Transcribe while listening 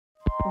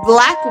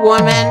Black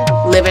woman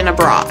living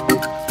abroad.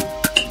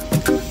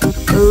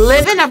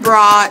 Living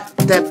abroad,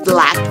 the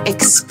Black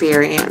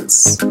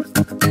experience.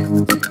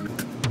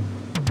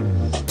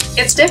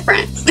 It's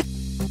different.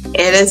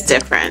 It is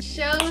different.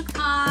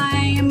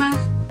 Showtime.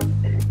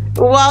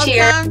 Welcome,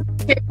 Cheers.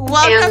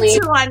 welcome Family.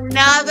 to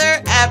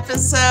another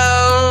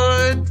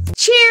episode.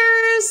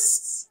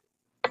 Cheers.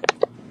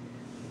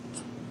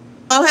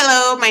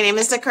 Hello. My name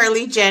is the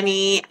Curly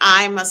Jenny.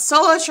 I'm a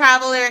solo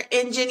traveler,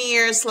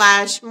 engineer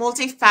slash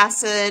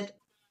multifaceted,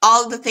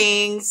 all the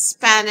things,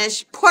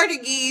 Spanish,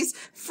 Portuguese,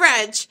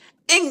 French,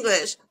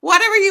 English,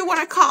 whatever you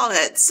want to call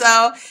it.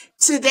 So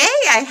today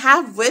I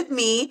have with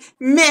me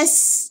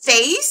Miss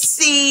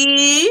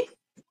Stacie.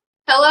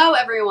 Hello,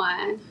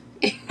 everyone.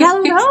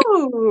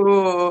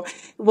 Hello.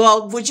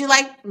 Well, would you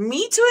like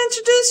me to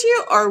introduce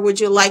you or would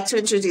you like to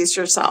introduce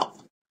yourself?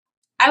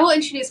 I will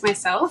introduce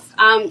myself.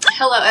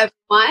 Hello, everyone.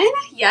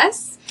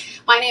 Yes,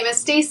 my name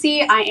is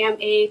Stacie. I am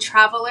a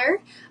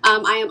traveler.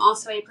 I am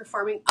also a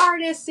performing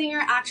artist, singer,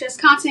 actress,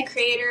 content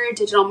creator,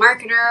 digital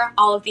marketer,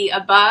 all of the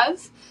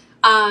above.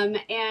 And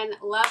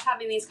love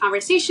having these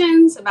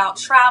conversations about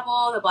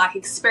travel, the Black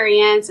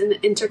experience, and the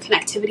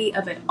interconnectivity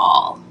of it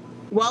all.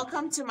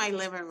 Welcome to my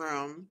living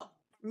room.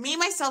 Me,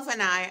 myself,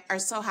 and I are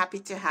so happy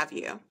to have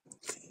you.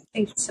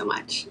 Thank you so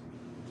much.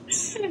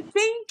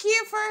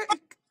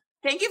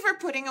 Thank you for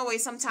putting away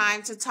some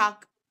time to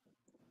talk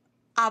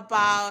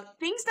about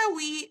things that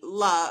we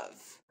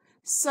love.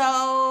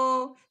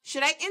 So,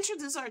 should I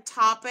introduce our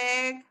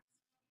topic?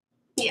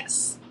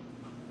 Yes.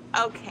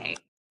 Okay.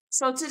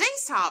 So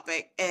today's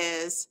topic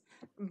is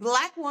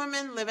Black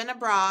women living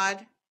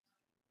abroad,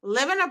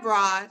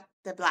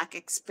 the Black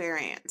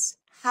experience,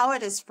 how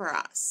it is for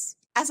us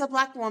as a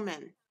Black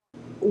woman.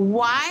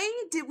 Why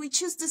did we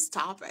choose this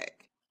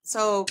topic?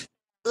 So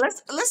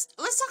let's talk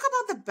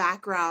about the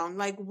background,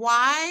 like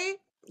why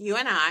you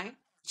and I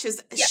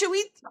choose. Yeah. Should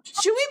we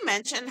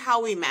mention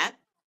how we met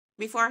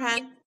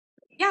beforehand?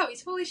 Yeah, we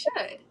totally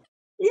should.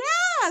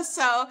 Yeah,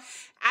 so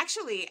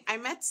actually, I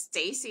met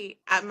Stacie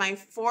at my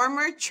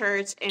former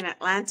church in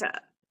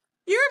Atlanta.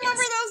 You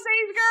remember Yes. those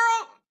days,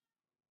 girl?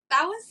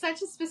 That was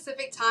such a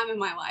specific time in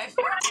my life.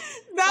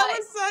 That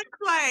was such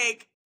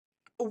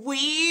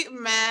we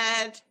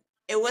met.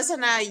 It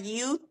wasn't a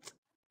youth.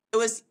 It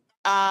was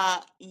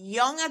a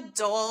young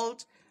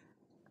adult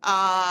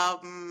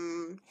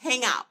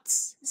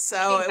hangouts.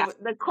 So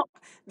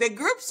the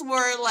groups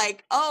were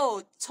like,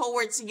 oh,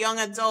 towards young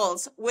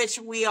adults, which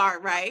we are,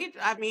 right?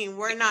 I mean,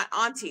 we're not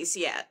aunties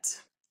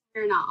yet.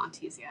 You're not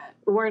aunties yet.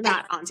 We're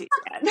not aunties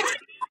yet.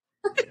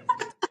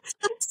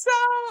 So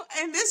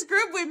in this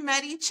group, we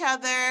met each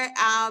other.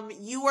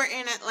 You were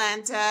in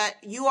Atlanta.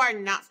 You are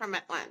not from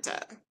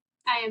Atlanta.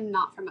 I am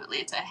not from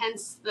Atlanta,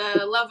 hence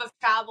the love of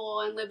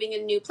travel and living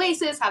in new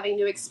places, having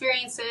new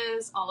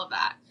experiences, all of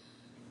that.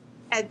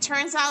 It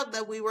turns out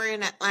that we were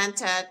in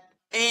Atlanta,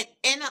 in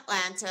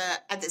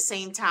Atlanta at the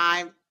same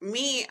time.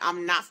 Me,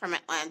 I'm not from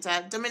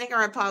Atlanta. Dominican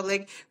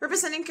Republic,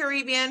 representing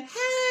Caribbean.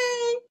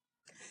 Hey!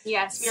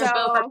 Yes, you're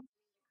both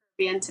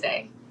Caribbean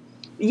today.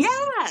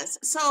 Yes.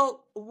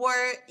 So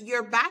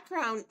your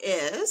background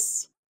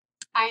is?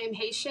 I am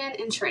Haitian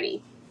and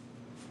Trini.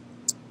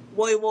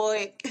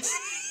 Boy.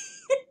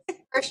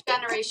 First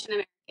generation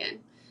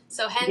American.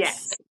 So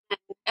hence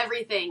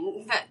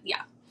everything that,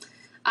 yeah.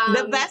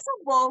 The best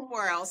of both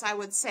worlds, I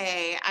would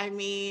say. I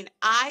mean,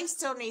 I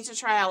still need to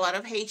try a lot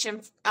of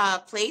Haitian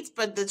plates,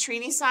 but the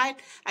Trini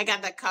side, I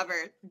got that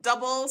covered.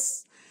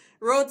 Doubles,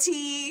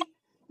 roti,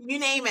 you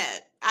name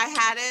it. I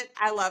had it.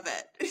 I love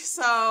it.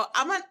 So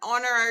I'm an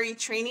honorary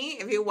Trini.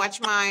 If you watch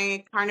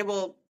my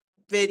Carnival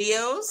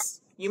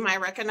videos, you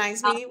might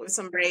recognize me with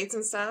some braids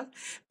and stuff.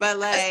 But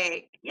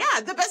the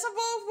best of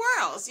both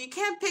worlds. You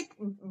can't pick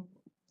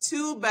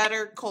two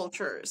better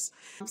cultures.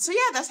 So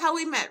yeah, that's how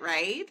we met,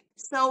 right?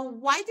 So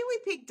why did we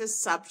pick this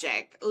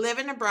subject,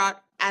 living abroad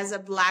as a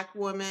Black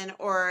woman,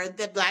 or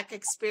the Black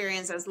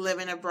experience as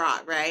living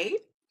abroad,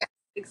 right?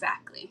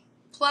 Exactly.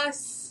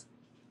 Plus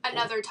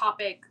another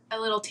topic, a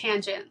little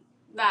tangent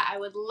that I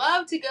would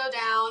love to go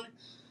down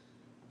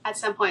at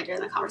some point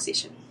during the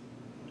conversation.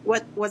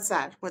 What's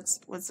that? What's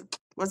the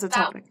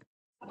topic?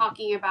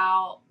 Talking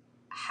about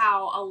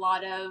how a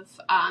lot of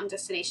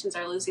destinations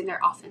are losing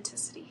their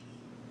authenticity.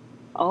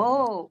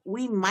 Oh,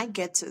 we might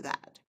get to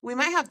that. We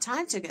might have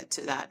time to get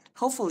to that.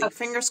 Hopefully,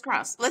 fingers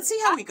crossed. Let's see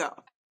how we go.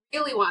 I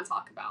really want to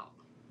talk about.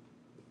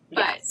 But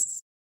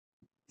yes.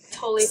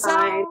 Totally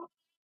fine.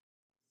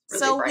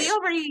 So we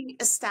already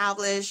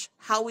established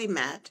how we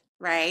met,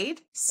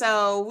 right?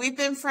 So we've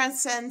been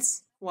friends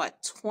since,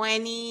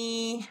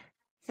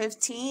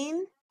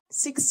 2015,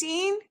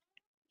 16?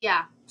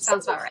 Yeah,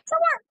 sounds about right.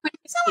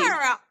 Somewhere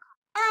around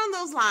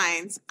those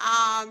lines.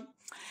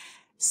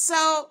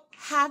 So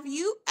have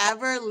you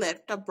ever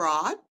lived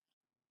abroad?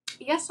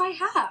 Yes, I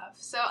have.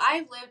 So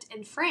I've lived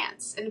in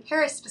France, in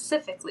Paris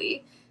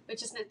specifically,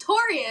 which is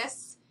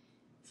notorious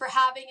for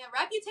having a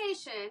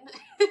reputation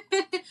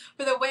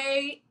for the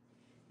way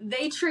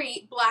they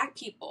treat Black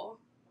people.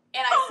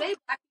 And I say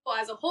Black people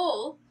as a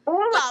whole.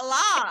 Ooh la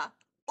la!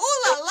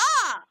 Ooh la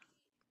la!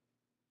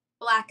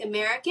 Black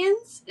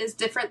Americans is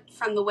different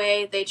from the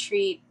way they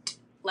treat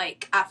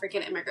like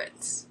African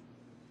immigrants.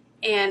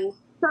 And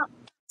So,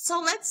 so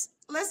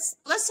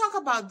let's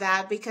talk about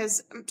that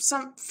because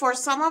some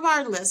of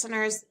our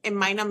listeners it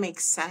might not make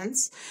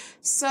sense.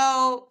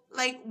 So,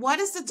 like, what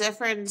is the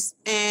difference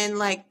in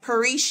like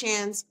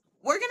Parisians?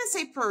 We're gonna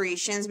say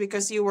Parisians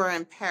because you were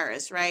in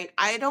Paris, right?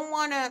 I don't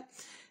want to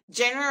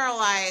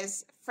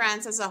generalize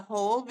France as a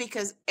whole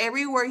because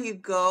everywhere you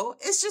go,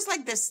 it's just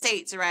like the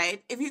States,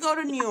 right? If you go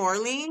to New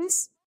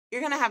Orleans,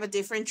 you're gonna have a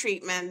different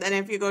treatment than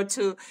if you go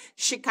to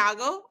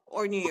Chicago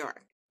or New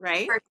York,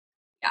 right?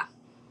 yeah,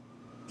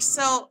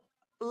 So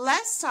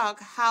let's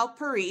talk how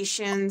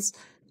Parisians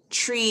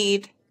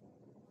treat,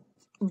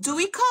 do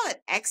we call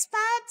it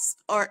expats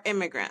or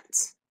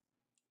immigrants?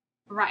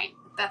 right.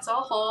 That's a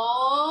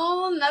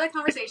whole another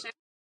conversation.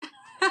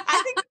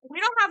 I think we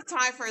don't have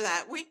time for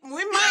that. We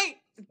might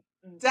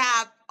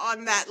dab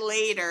on that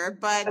later,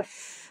 but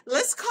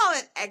let's call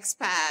it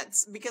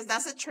expats because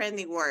that's a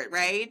trendy word,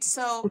 right?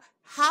 So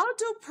how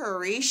do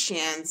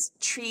Parisians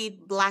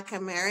treat Black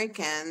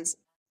Americans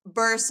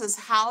versus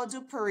how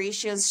do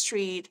Parisians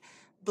treat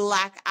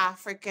Black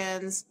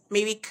Africans,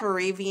 maybe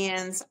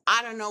Caribbeans?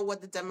 I don't know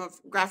what the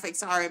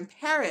demographics are in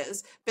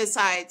Paris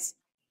besides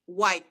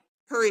white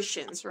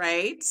Parisians,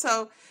 right?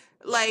 So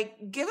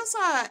like give us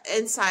a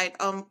insight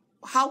on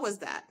how was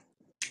that?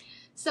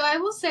 So I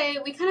will say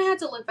we kind of had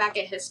to look back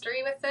at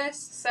history with this.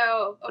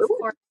 So of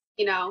course,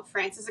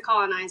 France is a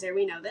colonizer.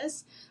 We know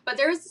this, but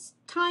there was this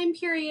time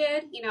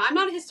period. I'm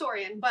not a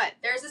historian, but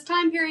there's this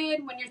time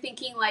period when you're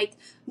thinking like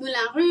Moulin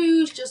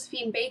Rouge,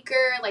 Josephine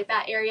Baker, like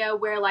that area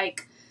where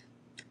like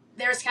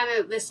there's kind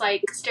of this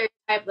like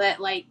stereotype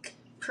that like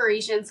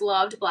Parisians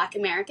loved Black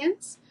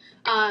Americans,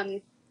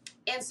 and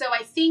so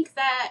I think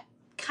that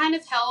kind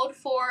of held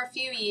for a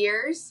few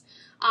years.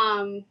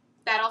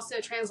 That also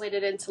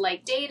translated into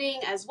like dating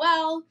as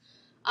well.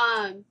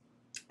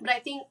 But I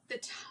think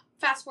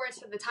fast forward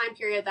to the time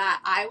period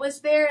that I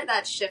was there,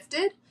 that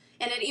shifted.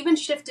 And it even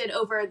shifted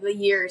over the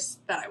years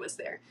that I was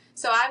there.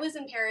 So I was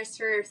in Paris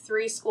for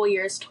 3 school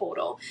years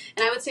total.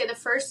 And I would say the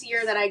first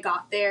year that I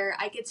got there,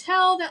 I could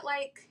tell that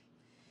like,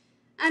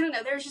 I don't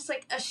know, there was just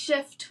like a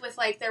shift with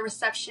like their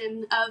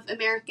reception of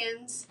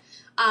Americans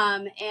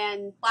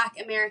and Black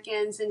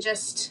Americans and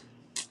just.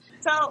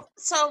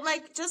 So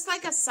like just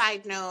like a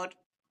side note,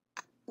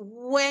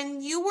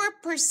 when you were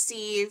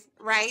perceived,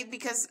 right?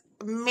 Because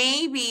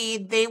maybe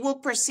they will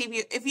perceive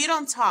you if you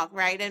don't talk,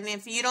 right? And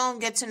if you don't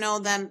get to know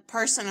them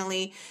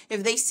personally,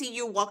 if they see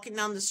you walking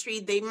down the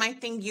street, they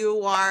might think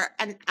you are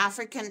an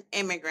African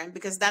immigrant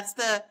because that's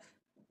the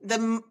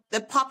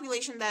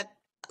population that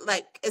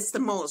like it's the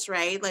most,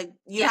 right? Like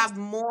you Yes. have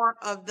more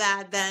of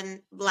that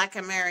than Black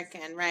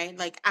American, right?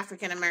 Like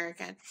African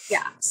American.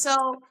 Yeah.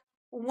 So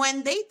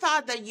when they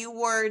thought that you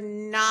were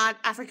not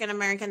African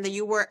American, that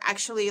you were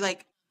actually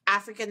like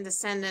African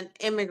descendant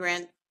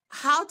immigrant,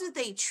 how do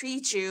they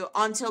treat you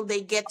until they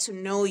get to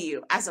know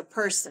you as a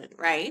person,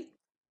 right?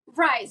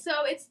 Right. So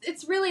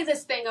it's really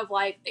this thing of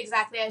like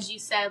exactly as you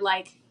said,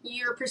 like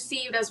you're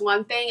perceived as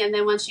one thing, and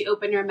then once you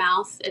open your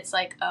mouth, it's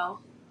like,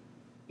 oh,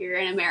 you're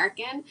an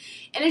American,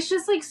 and it's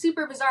just like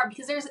super bizarre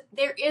because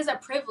there is a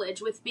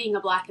privilege with being a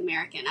Black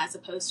American as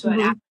opposed to an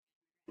African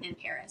in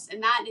Paris,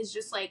 and that is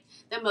just like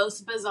the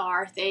most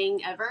bizarre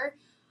thing ever.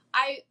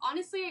 I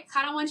honestly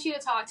kind of want you to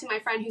talk to my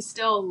friend who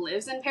still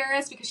lives in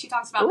Paris because she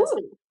talks about this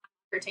on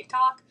her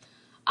TikTok.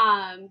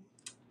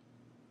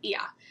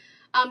 Yeah.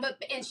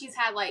 And she's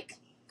had like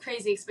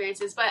crazy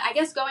experiences. But I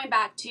guess going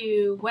back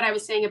to what I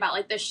was saying about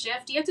like the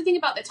shift, you have to think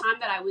about the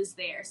time that I was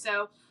there.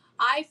 So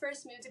I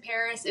first moved to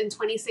Paris in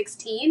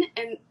 2016.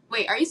 And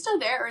wait, are you still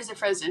there or is it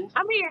frozen?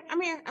 I'm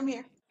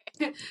here.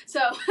 So,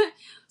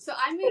 so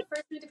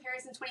first moved to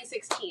Paris in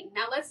 2016.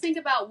 Now let's think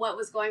about what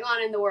was going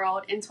on in the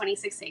world in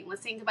 2016.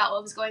 Let's think about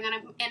what was going on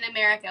in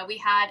America. We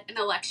had an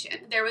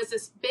election. There was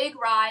this big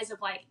rise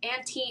of like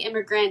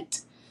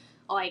anti-immigrant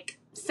like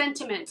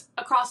sentiment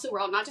across the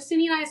world, not just in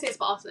the United States,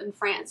 but also in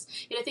France.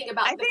 Think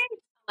about I think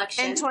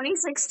election in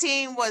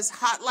 2016 was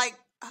hotline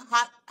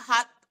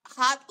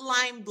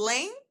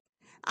bling.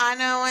 I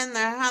know in the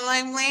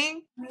hotline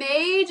bling.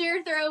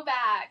 Major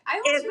throwback.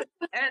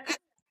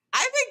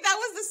 I think that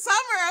was the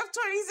summer of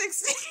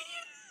 2016.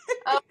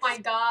 Oh my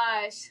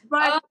gosh.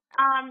 But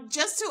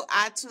just to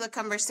add to the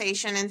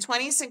conversation, in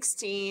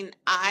 2016,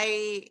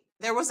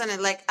 there was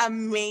a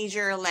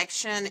major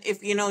election.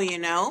 If you know, you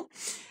know.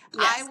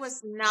 Yes. I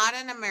was not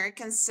an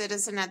American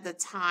citizen at the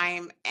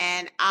time,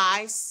 and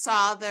I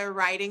saw the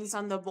writings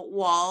on the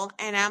wall,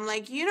 and I'm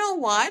like, you know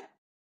what?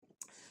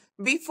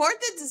 Before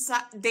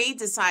they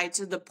decide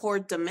to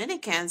deport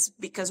Dominicans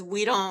because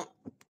we don't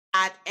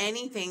add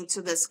anything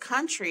to this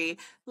country,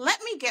 let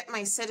me get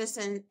my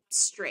citizen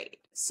straight.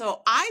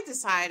 So I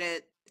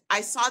decided,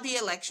 I saw the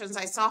elections,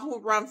 I saw who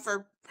run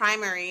for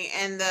primary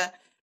and the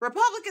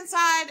Republican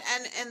side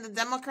and the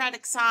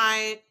Democratic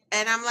side.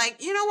 And I'm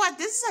like, you know what?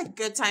 This is a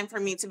good time for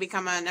me to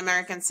become an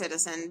American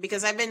citizen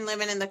because I've been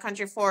living in the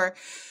country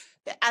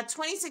at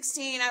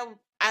 2016,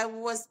 I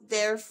was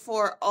there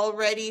for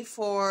already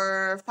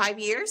for 5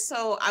 years,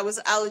 so I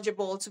was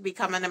eligible to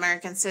become an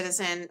American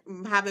citizen,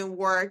 having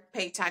worked,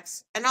 pay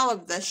tax, and all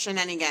of the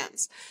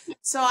shenanigans.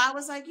 So I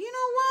was like, you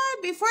know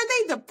what? Before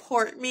they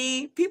deport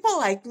me, people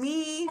like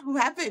me who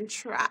have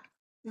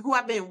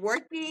been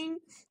working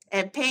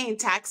and paying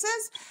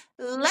taxes,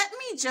 let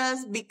me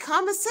just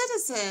become a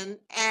citizen.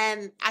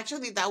 And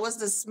actually, that was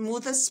the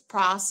smoothest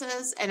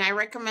process. And I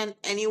recommend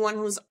anyone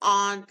who's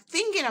on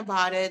thinking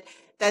about it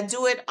that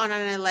do it on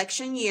an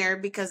election year,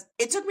 because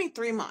it took me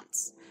 3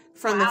 months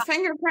from the Wow.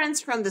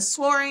 fingerprints, from the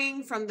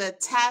swearing, from the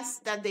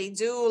test that they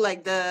do,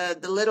 like the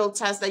little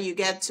test that you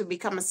get to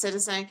become a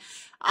citizen.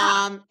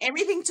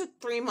 Everything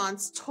took 3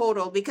 months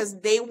total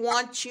because they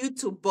want you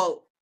to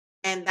vote.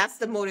 And that's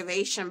the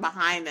motivation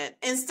behind it.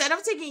 Instead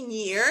of taking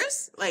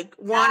years, like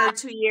 1 or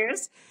 2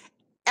 years,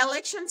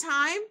 election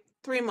time,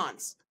 3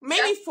 months,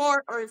 maybe That's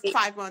 4 or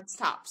 5 months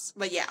tops.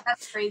 But yeah.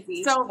 that's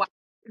crazy. So Wow.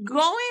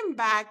 going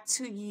back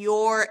to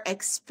your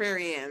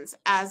experience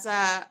as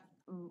a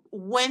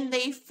when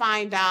they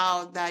find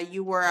out that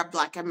you were a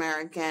Black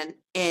American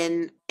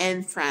in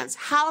France,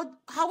 how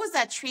was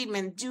that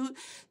treatment? Do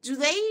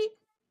they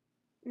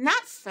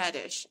not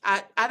fetish?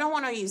 I don't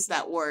want to use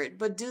that word,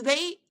 but do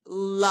they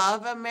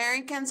love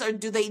Americans or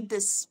do they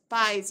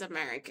despise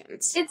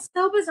Americans? It's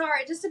so bizarre.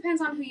 It just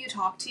depends on who you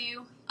talk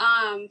to.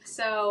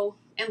 So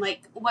and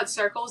like what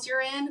circles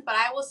you're in. But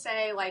I will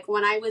say, like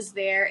when I was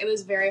there, it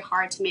was very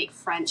hard to make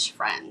French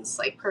friends,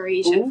 like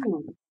Parisian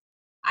friends. Ooh.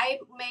 I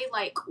made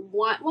like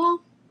one.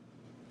 Well,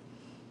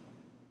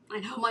 I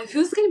know. I'm like,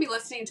 who's gonna be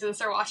listening to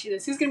this or watching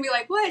this? Who's gonna be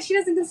like, what? She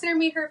doesn't consider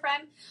me her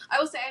friend. I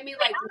will say I made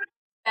like my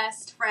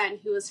best friend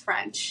who was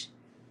French.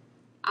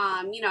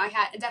 I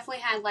definitely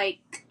had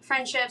like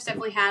friendships.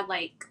 Definitely had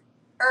like,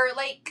 or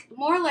like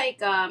more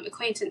like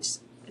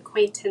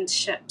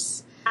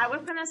acquaintanceships. I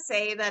was gonna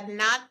say that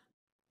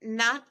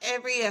not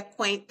every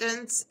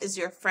acquaintance is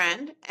your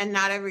friend and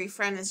not every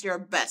friend is your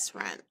best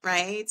friend,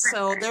 right?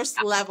 So there's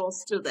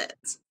levels to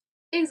this.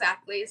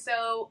 Exactly.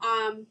 So,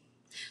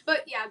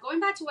 but yeah, going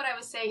back to what I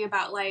was saying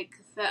about like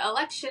the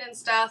election and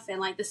stuff and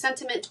like the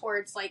sentiment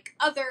towards like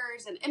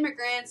others and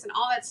immigrants and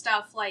all that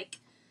stuff, like,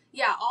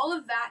 yeah, all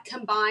of that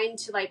combined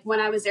to like when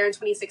I was there in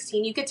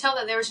 2016, you could tell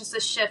that there was just a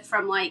shift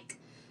from like,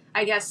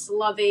 I guess,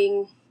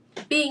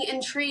 being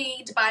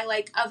intrigued by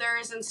like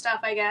others and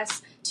stuff, I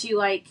guess, to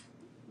like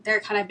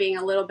there kind of being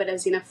a little bit of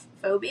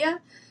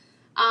xenophobia.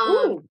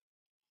 Ooh,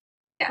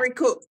 Yeah. pretty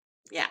cool.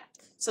 Yeah.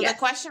 So the Yeah.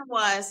 question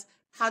was,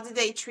 how did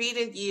they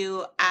treated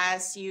you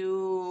as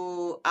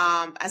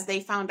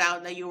they found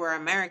out that you were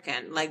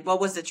American? Like,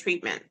 what was the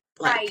treatment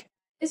Right. like?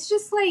 It's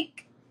just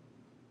like,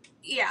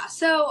 yeah.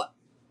 So,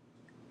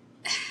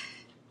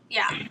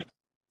 yeah.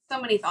 So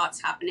many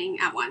thoughts happening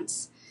at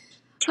once.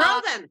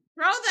 Throw them.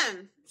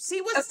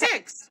 See what Okay.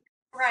 sticks.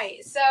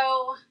 Right.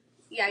 So,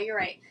 yeah, you're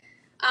right.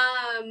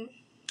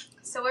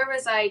 So where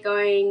was I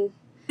going?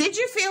 Did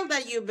you feel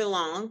that you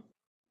belong?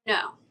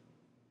 No,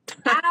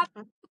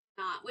 absolutely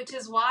not. Which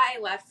is why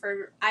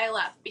I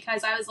left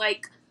because I was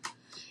like, and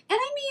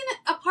I mean,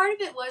 a part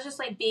of it was just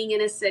like being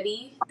in a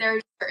city.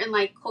 There's certain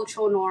like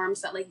cultural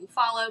norms that like you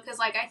follow. Because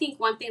like I think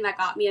one thing that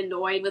got me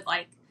annoyed with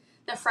like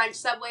the French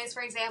subways,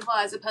 for example,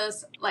 as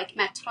opposed like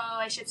metro,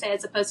 I should say,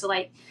 as opposed to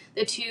like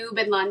the tube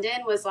in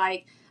London, was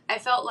like I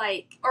felt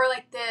like, or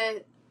like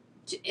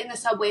in the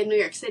subway in New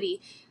York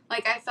City,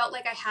 like I felt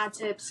like I had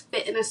to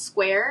fit in a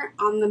square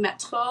on the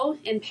metro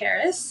in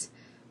Paris,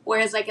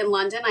 whereas like in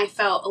London, I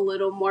felt a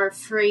little more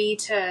free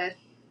to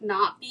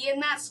not be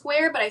in that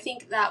square. But I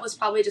think that was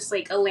probably just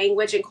like a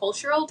language and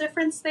cultural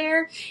difference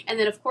there. And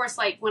then of course,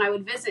 like when I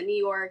would visit New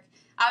York,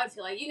 I would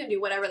feel like you can do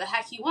whatever the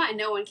heck you want and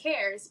no one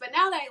cares. But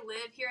now that I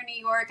live here in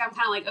New York, I'm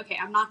kind of like, okay,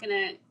 I'm not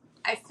gonna.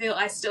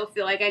 I still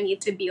feel like I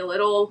need to be a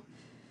little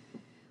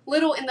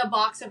in the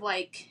box of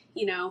like,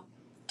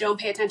 don't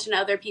pay attention to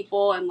other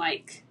people and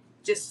like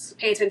just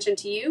pay attention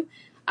to you,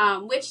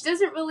 which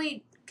doesn't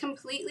really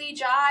completely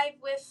jive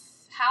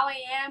with how I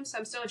am. So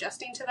I'm still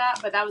adjusting to that.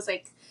 But that was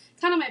like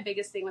kind of my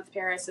biggest thing with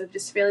Paris, of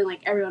just feeling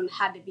like everyone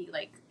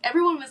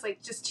was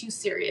like just too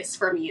serious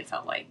for me. It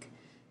felt like.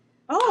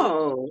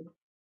 Oh.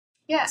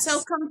 Yes.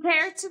 So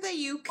compared to the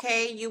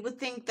UK, you would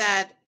think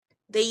that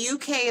the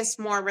UK is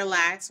more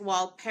relaxed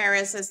while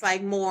Paris is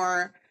like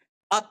more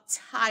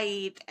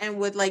uptight and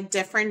with like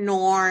different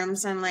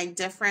norms and like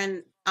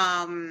different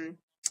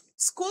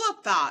school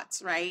of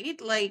thoughts, right?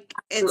 Like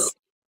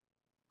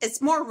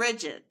it's more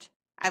rigid,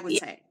 I would Yeah.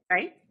 say,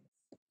 right?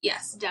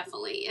 Yes,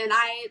 definitely. And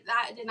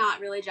that did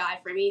not really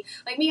jive for me.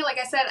 Like me, like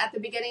I said at the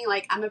beginning,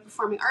 like I'm a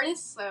performing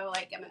artist, so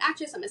like I'm an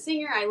actress, I'm a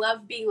singer. I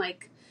love being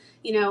like,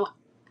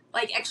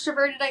 like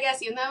extroverted, I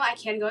guess, even though I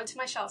can go into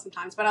my shell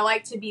sometimes, but I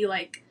like to be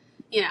like,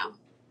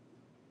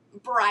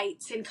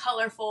 bright and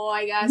colorful,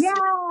 I guess.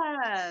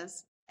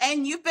 Yes.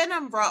 And you've been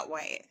on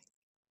Broadway.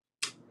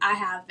 I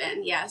have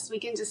been, yes, we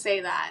can just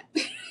say that.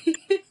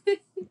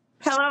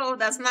 Hello,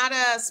 that's not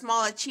a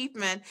small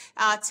achievement.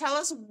 Tell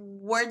us,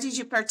 where did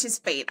you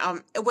participate?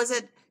 Was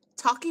it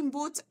Talking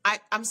Boots?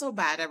 I'm so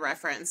bad at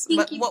reference.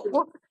 But Kinky what boots.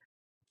 what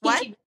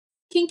what?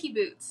 Kinky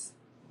boots.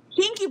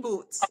 Kinky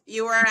Boots.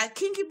 You were at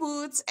Kinky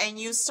Boots and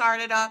you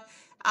started up.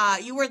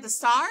 You were the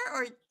star,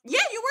 or yeah,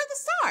 you were the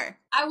star.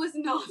 I was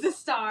not the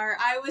star.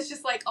 I was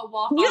just like a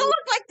walk You on.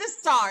 look like the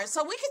star,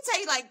 so we could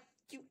say like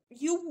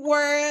you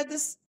were the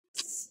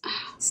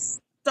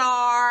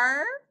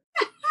star.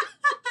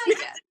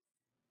 Yes.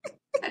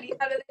 How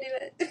do they do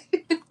it?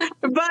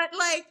 But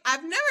like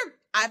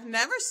I've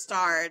never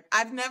starred.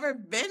 I've never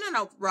been in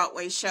a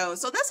Broadway show.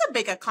 So that's a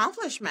big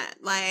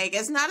accomplishment. Like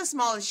it's not a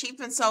small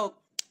achievement. So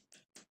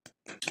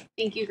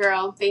Thank you,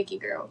 girl. Thank you,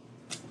 girl.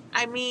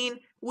 I mean,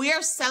 we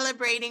are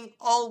celebrating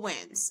all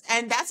wins,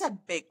 and that's a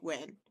big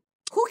win.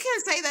 Who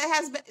can say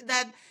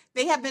that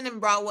they have been in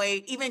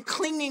Broadway, even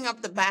cleaning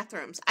up the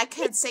bathrooms? I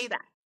can't say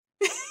that.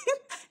 No,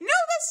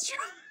 that's true.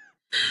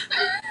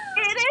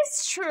 It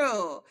is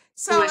true.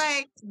 So,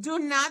 like, do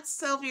not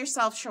sell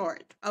yourself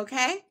short,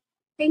 okay?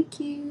 Thank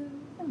you.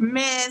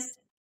 Miss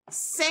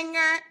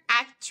Singer,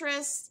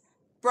 actress,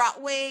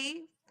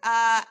 Broadway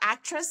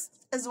actress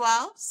as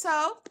well.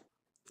 So,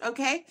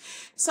 okay.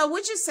 So,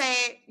 would you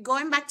say,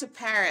 going back to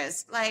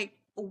Paris, like,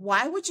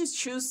 why would you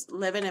choose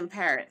living in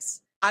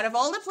Paris? Out of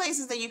all the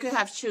places that you could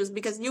have choose,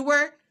 because you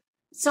were,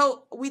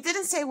 so we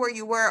didn't say where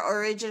you were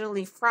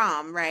originally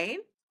from, right?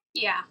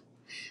 Yeah.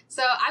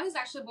 So I was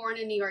actually born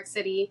in New York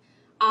City,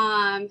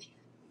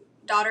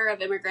 daughter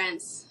of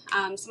immigrants.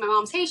 So my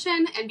mom's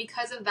Haitian, and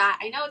because of that,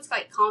 I know it's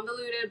like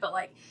convoluted, but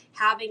like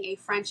having a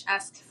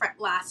French-esque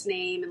last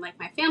name and like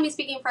my family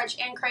speaking French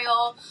and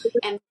Creole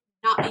and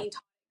not being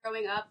taught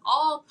growing up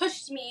all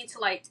pushed me to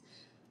like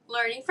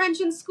learning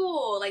French in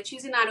school, like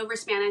choosing that over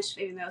Spanish,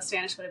 even though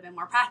Spanish would have been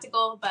more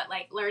practical, but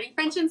like learning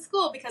French in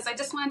school because I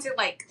just wanted to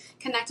like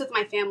connect with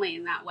my family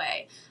in that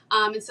way.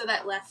 And so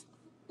that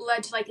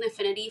led to like an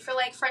affinity for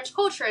like French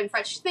culture and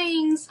French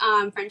things,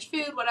 French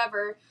food,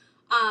 whatever,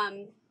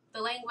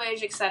 the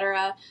language,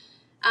 etc.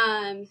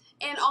 And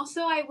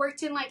also I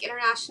worked in like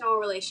international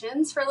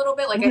relations for a little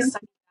bit. Like I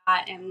studied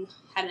that and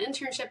had an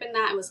internship in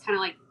that and was kind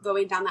of like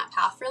going down that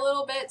path for a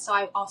little bit. So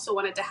I also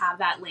wanted to have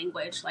that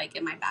language like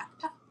in my back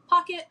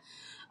pocket.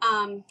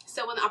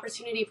 So when the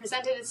opportunity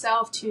presented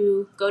itself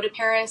to go to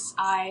Paris,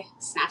 I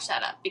snatched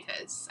that up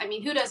because I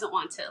mean, who doesn't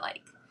want to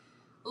like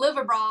live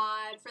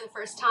abroad for the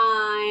first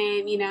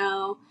time, you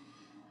know?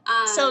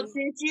 So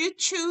did you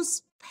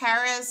choose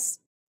Paris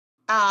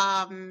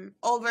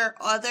over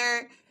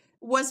other,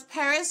 was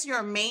Paris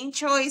your main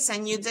choice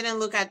and you didn't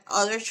look at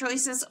other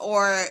choices,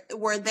 or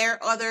were there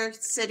other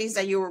cities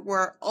that you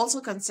were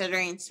also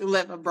considering to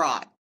live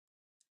abroad?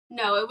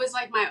 No, it was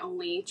like my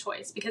only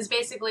choice because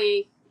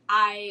basically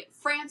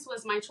France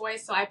was my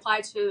choice, so I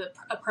applied to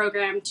a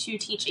program to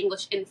teach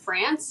English in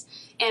France,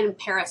 and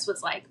Paris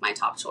was like my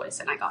top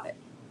choice, and I got it.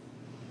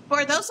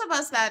 For those of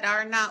us that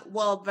are not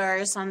well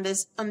versed on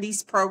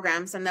these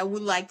programs and that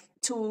would like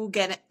to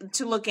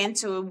look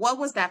into, what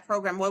was that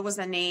program? What was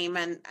the name,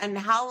 and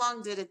how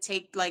long did it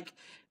take? Like,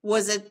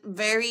 was it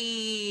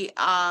very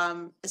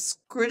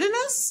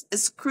scrutinous?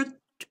 Boop,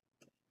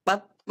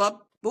 boop,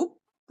 boop,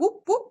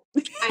 boop.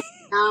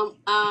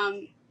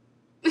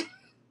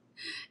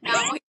 Now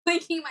I'm like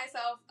thinking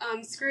myself,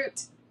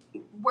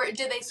 where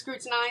did they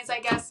scrutinize, I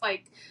guess?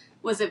 Like,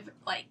 was it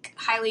like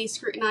highly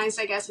scrutinized,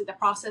 I guess, with the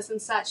process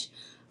and such?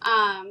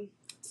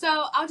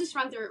 So I'll just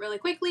run through it really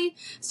quickly.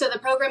 So the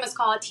program is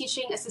called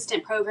Teaching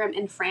Assistant Program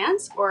in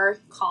France, or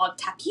called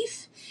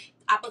TAPIF.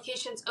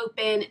 Applications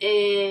open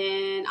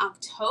in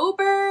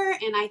October,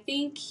 and I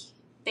think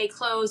they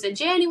close in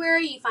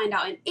January. You find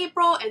out in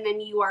April, and then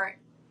you are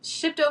not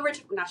shipped,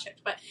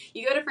 but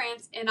you go to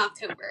France in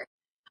October.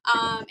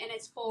 And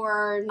it's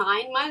for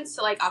 9 months,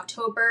 so like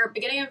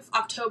beginning of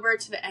October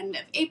to the end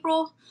of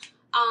April.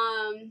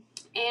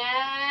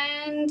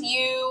 And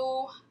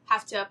you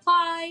have to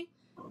apply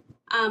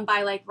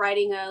by like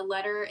writing a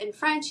letter in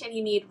French, and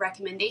you need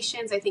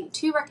recommendations. I think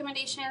 2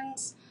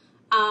 recommendations,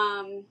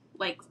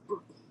 like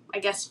I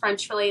guess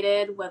French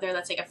related, whether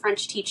that's like a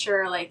French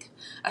teacher, or like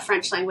a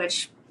French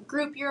language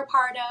group you're a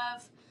part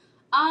of.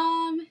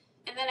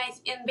 And then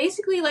and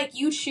basically like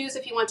you choose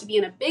if you want to be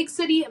in a big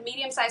city, a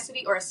medium-sized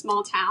city, or a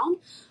small town.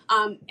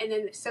 And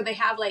then so they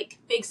have like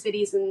big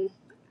cities and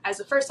as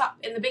the first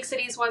in the big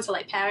cities one, so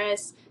like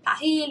Paris,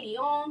 Paris,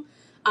 Lyon.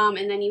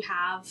 And then you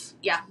have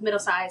middle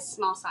size,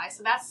 small size.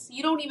 So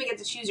you don't even get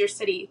to choose your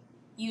city.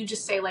 You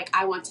just say like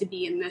I want to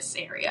be in this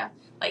area,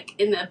 like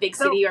in the big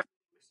city or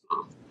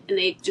small, and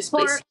they just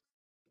place.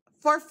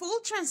 For full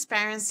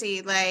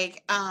transparency,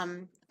 like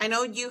I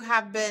know you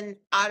have been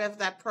out of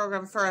that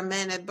program for a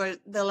minute, but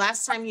the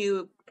last time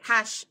you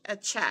cashed a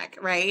check,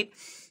 right?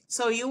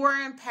 So you were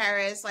in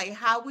Paris. Like,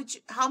 how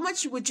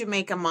much would you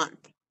make a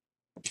month?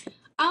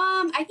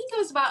 I think it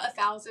was about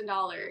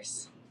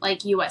 $1,000, like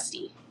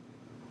USD.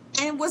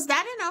 And was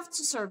that enough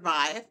to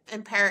survive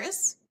in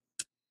Paris?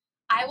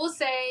 I will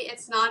say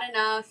it's not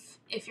enough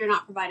if you're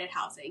not provided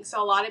housing.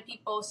 So a lot of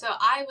people, so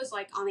I was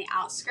like on the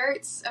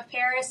outskirts of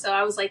Paris. So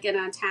I was like in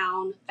a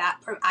town that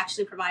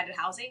actually provided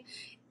housing.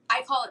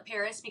 I call it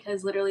Paris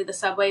because literally the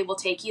subway will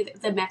take you,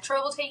 the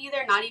metro will take you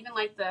there, not even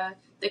like the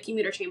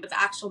commuter train, but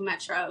the actual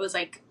metro. It was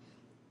like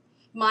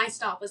my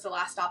stop was the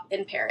last stop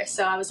in Paris.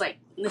 So I was like,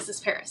 this is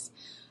Paris.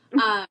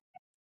 Um,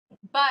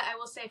 but I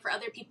will say for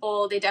other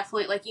people, they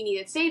definitely, like, you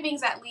needed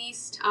savings at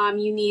least.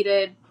 You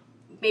needed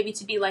maybe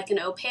to be like an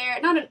au pair,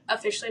 not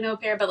officially an au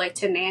pair, but like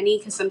to nanny,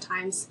 because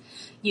sometimes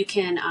you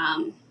can,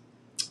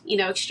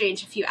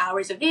 exchange a few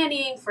hours of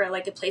nannying for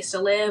like a place to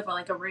live or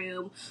like a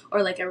room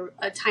or like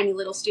a tiny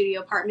little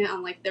studio apartment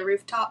on like the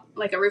rooftop,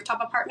 like a rooftop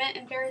apartment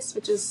in Paris,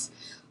 which looks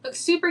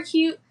super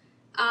cute.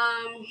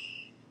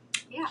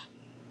 Yeah.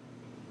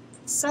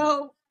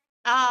 So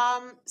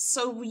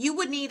you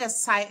would need a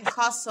side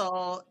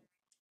hustle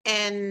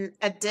in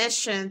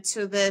addition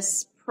to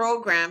this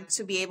program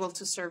to be able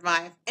to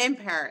survive in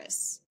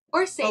Paris.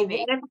 Or But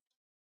saving.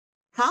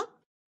 huh?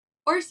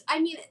 Or, I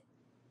mean,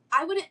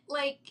 I wouldn't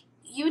like,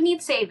 you would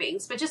need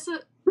savings, but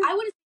I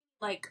wouldn't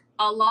like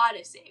a lot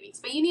of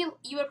savings, but you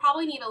would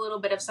probably need a little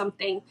bit of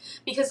something,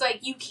 because like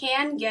you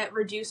can get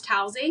reduced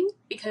housing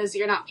because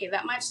you're not paid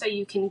that much. So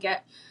you can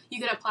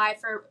apply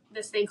for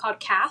this thing called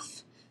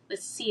CAF, the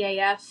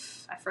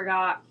CAF. I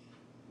forgot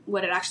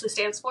what it actually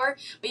stands for,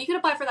 but you can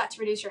apply for that to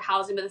reduce your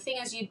housing. But the thing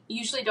is, you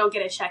usually don't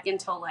get a check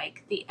until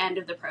like the end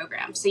of the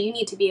program. So you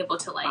need to be able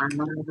to like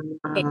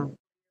pay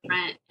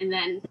rent and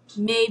then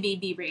maybe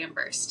be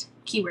reimbursed.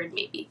 Keyword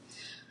maybe.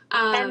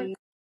 And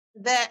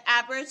the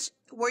average,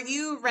 were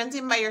you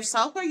renting by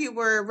yourself or you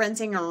were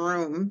renting a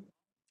room?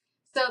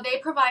 So they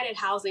provided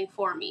housing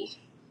for me,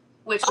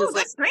 which Oh, was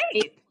like, that's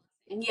great.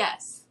 and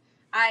yes,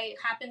 I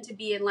happened to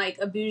be in like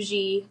a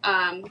bougie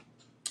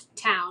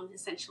town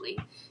essentially,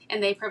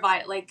 and they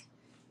provide like,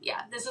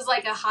 yeah, this is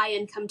like a high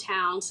income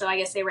town, so I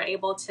guess they were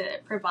able to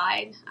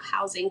provide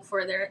housing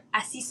for their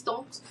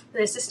assistants,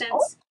 the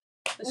assistants.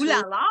 Ooh la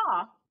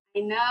la. I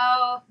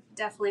know,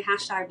 definitely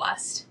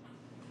 #blessed.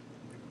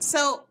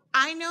 So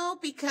I know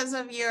because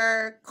of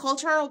your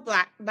cultural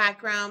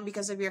background,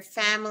 because of your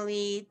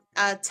family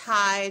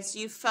ties,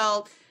 you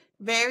felt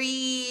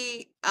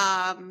very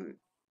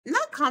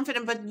not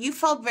confident, but you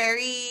felt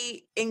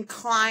very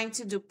inclined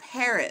to do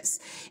Paris.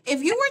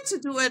 If you were to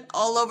do it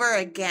all over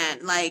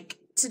again, like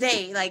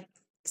today, like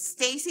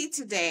Stacie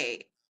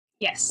today,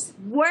 Yes.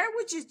 where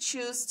would you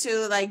choose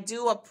to like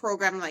do a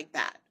program like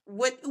that?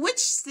 Which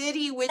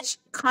city, which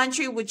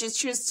country would you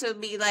choose to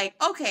be like,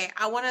 okay,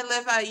 I want to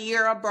live a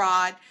year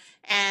abroad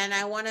and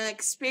I want to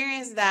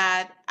experience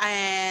that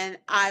and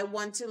I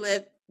want to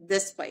live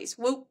this place.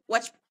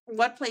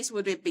 What place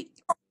would it be?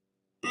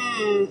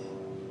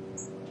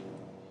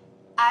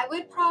 I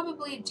would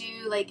probably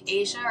do like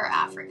Asia or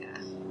Africa.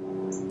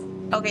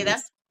 Okay,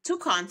 that's two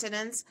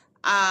continents,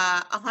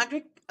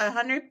 100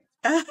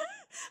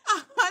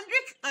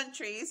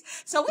 countries.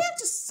 So we have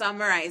to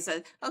summarize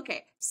it.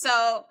 Okay,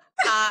 so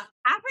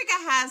Africa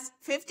has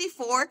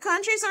 54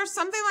 countries or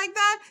something like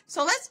that.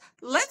 So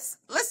let's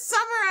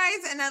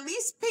summarize and at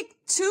least pick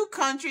two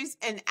countries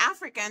in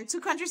Africa and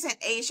two countries in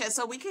Asia,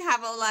 so we can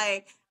have a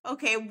like,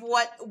 okay,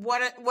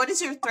 what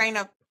is your train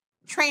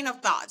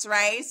of thoughts,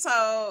 right?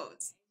 So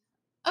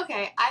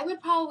Okay, I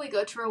would probably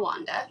go to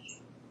Rwanda.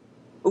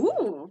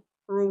 ooh,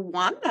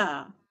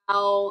 Rwanda.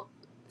 How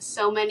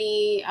so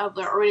many of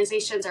their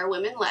organizations are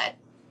women led.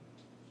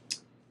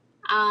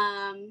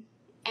 And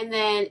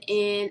then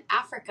in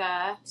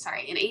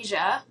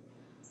Asia,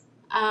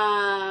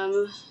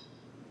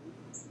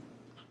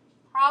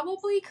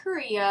 probably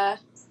Korea.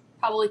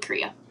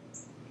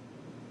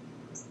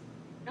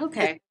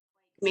 Okay.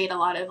 Made a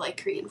lot of like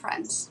Korean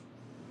friends.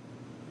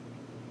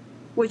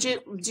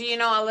 Do you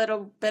know a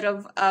little bit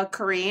of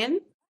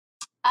Korean?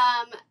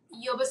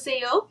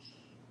 Yoboseyo.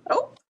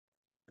 Oh.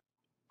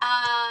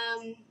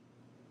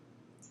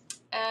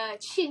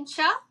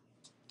 Chincha.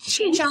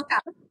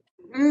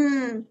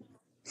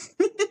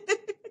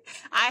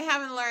 I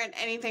haven't learned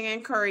anything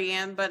in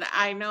Korean, but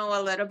I know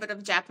a little bit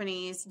of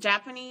Japanese.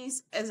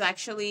 Japanese is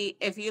actually,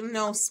 if you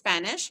know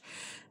Spanish,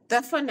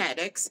 the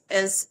phonetics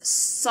is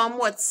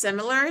somewhat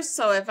similar.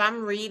 So if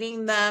I'm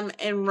reading them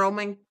in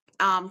Roman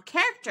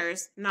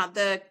characters, not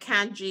the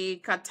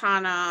kanji,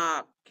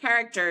 katana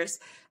characters,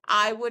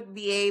 I would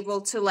be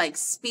able to like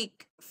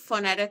speak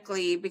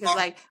phonetically, because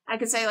like I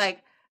could say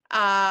like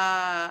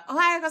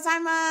ohayo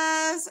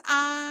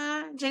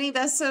gozaimasu, Jenny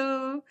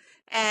desu,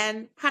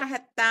 and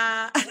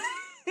harahetta.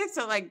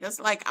 So like this,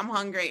 like I'm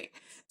hungry.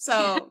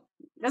 So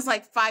that's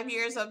like 5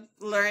 years of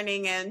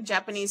learning in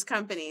Japanese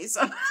companies.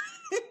 So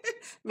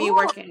me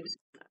working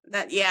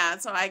that, yeah.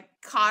 So I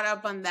caught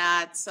up on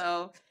that.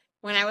 So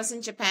when I was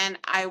in Japan,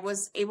 I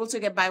was able to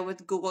get by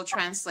with Google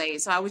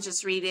Translate. So I would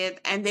just read it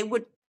and they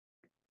would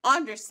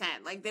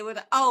understand. Like they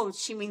would, oh,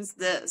 she means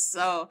this.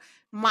 So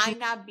might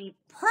not be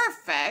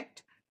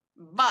perfect,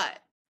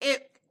 but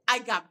I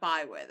got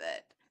by with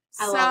it.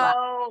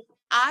 So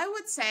I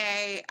would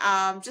say,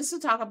 just to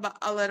talk about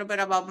a little bit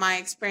about my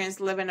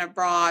experience living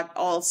abroad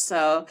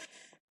also,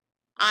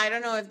 I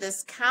don't know if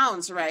this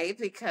counts, right?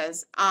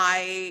 Because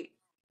I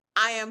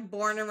am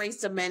born and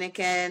raised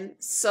Dominican,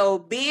 so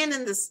being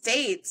in the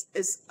States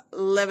is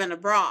living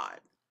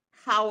abroad.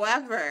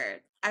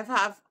 However, I've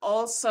have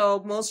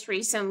also most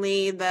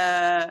recently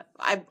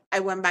I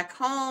went back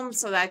home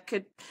so that I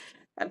could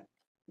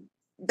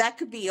that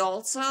could be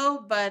also,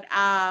 but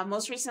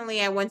most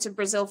recently I went to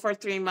Brazil for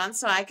 3 months,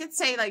 so I could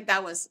say like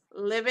that was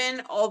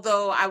living,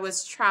 although I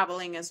was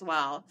traveling as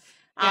well.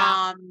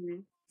 Yeah.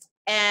 Um,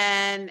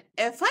 and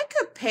if I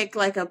could pick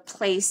like a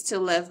place to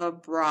live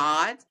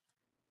abroad,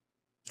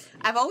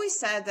 I've always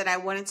said that I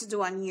wanted to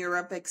do an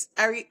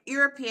a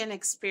European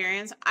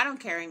experience. I don't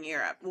care in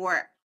Europe,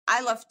 where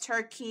I love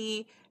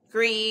Turkey,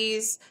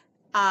 Greece,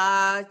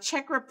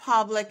 Czech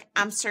Republic,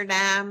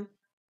 Amsterdam,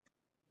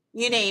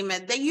 you name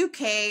it. The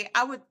UK,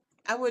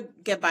 I would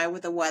get by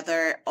with the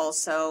weather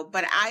also,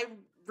 but I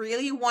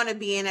really want to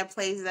be in a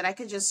place that I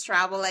could just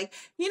travel. Like,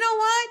 you know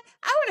what?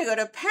 I want to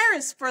go to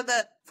Paris for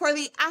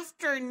the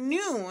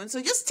afternoon.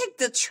 So just take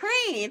the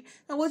train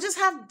and we'll just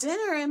have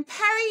dinner in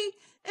Paris.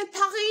 In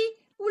Paris,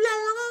 ooh la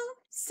la,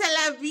 c'est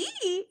la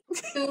vie.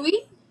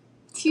 Oui.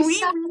 Tu Oui,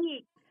 sais.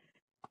 oui.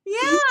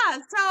 Yeah.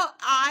 So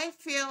I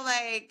feel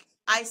like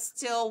I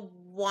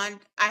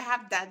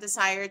have that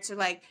desire to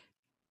like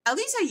at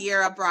least a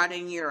year abroad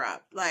in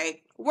Europe,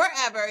 like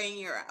wherever in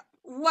Europe,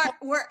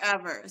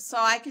 wherever. So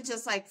I could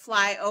just like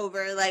fly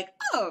over, like,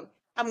 oh,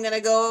 I'm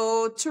gonna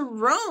go to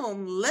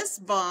Rome,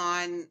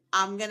 Lisbon.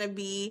 I'm gonna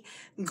be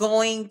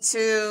going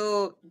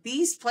to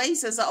these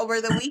places over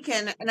the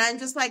weekend, and I'm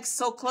just like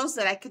so close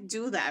that I could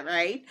do that,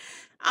 right?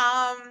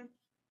 Um,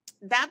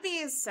 that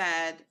being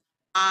said,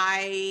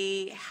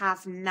 I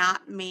have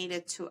not made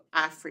it to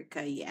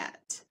Africa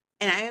yet.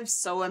 And I am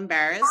so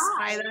embarrassed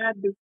by Hi. that.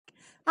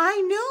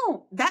 I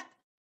know that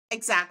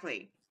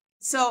exactly.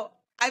 So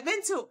I've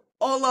been to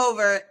all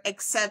over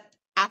except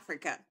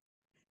Africa.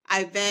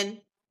 I've been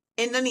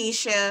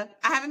Indonesia.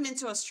 I haven't been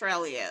to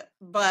Australia,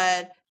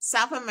 but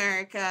South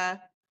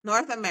America,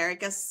 North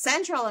America,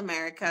 Central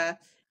America,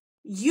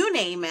 you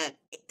name it,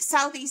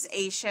 Southeast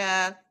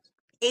Asia,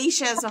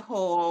 Asia as a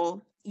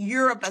whole,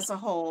 Europe as a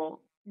whole,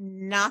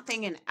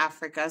 nothing in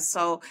Africa.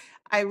 So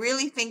I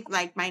really think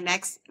like my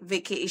next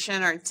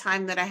vacation or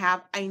time that I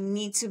have, I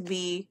need to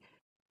be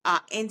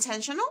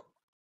intentional,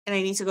 and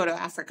I need to go to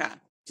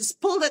Africa.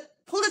 Just pull the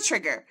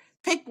trigger.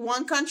 Pick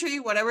one country,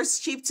 whatever's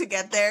cheap to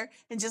get there,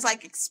 and just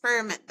like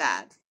experiment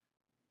that.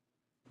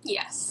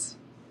 Yes.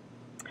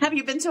 Have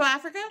you been to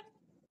Africa?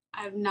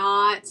 I've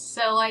not.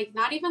 So, like,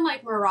 not even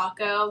like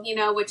Morocco,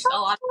 which a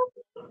lot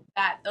of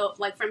that,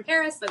 like from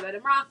Paris, they go to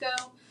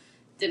Morocco.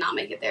 Did not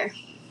make it there.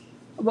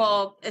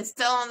 Well, it's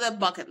still on the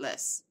bucket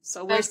list,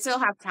 so we still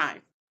have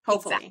time.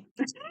 Hopefully.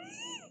 Exactly.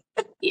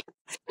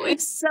 Yeah.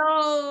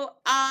 So,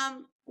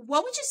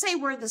 what would you say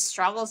were the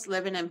struggles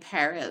living in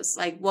Paris?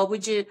 Like, what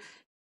would you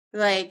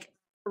like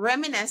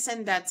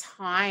reminiscing that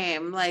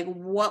time? Like,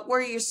 what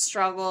were your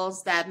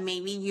struggles that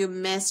maybe you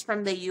missed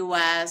from the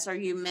US, or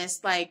you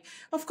missed, like,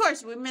 of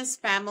course, we miss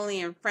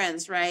family and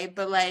friends, right?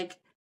 But like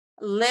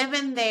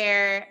living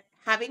there,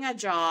 having a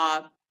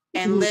job,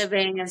 and Mhm.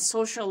 living a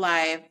social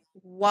life,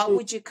 what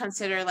would you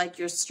consider like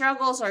your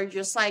struggles, or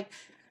just like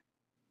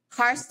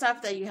hard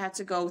stuff that you had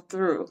to go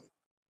through?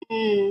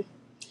 Mm.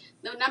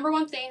 The number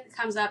one thing that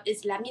comes up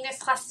is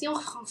l'administration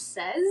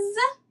française.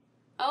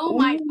 Oh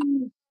my God.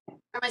 Ooh.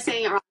 Am I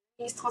saying it wrong?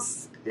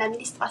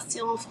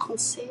 L'administration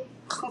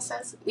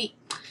française. Oui.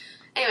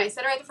 Anyway, I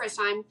said it right the first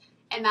time.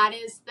 And that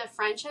is the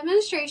French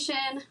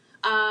administration.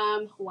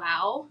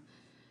 Wow.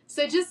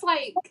 So just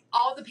like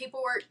all the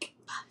paperwork,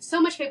 so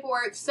much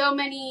paperwork, so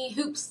many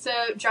hoops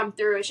to jump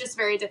through. It's just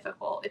very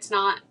difficult.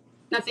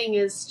 Nothing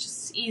is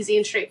just easy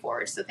and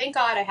straightforward. So thank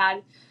God I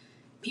had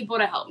people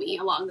to help me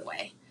along the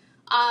way.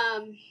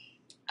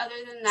 Other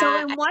than So,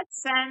 that, in what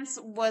sense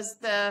was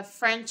the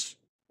French?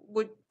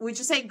 Would you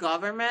say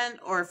government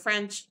or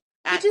French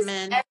just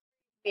admin?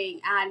 everything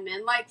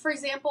admin. Like, for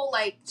example,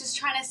 like just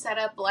trying to set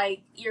up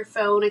like your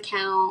phone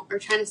account or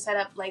trying to set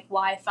up like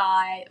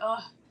Wi-Fi.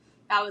 Oh,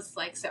 that was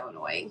like so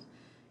annoying.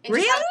 And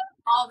just Really? having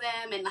to call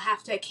them and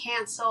have to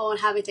cancel and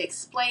having to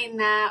explain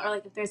that, or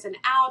like if there's an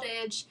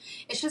outage,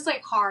 it's just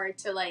like hard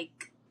to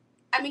like.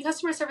 I mean,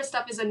 customer service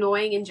stuff is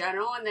annoying in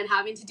general, and then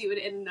having to do it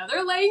in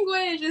another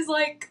language is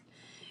like,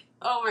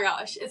 oh my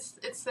gosh,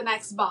 it's the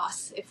next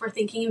boss. If we're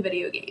thinking in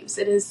video games,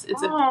 it's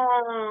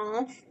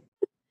Oh.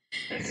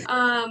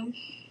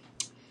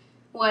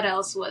 what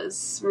else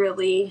was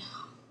really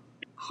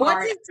What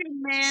hard? did you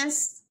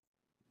miss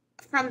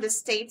from the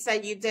States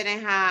that you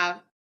didn't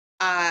have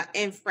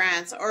in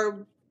France,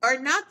 or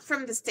not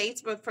from the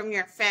States, but from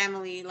your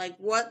family? Like,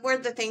 what were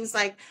the things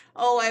like,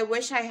 oh, I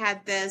wish I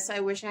had this,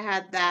 I wish I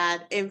had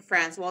that in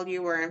France while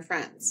you were in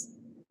France?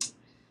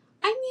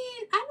 I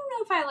mean, I don't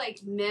know if I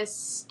like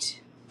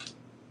missed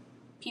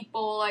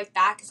people like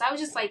that, because I was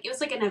just like, it was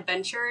like an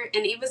adventure,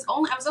 and I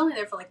was only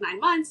there for like 9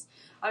 months.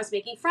 I was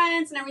making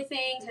friends and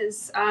everything,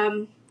 because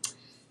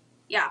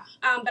yeah.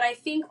 But I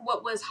think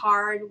what was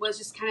hard was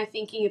just kind of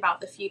thinking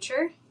about the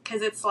future,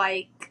 because it's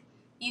like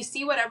you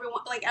see what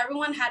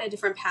everyone had a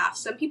different path.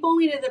 Some people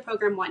only did the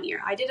program 1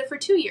 year. I did it for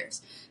 2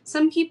 years.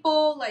 Some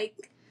people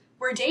like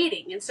were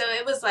dating, and so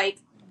it was like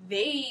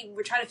they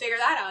were trying to figure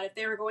that out if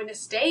they were going to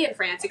stay in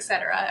France,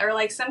 etc. Or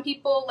like some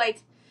people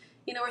like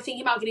were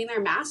thinking about getting their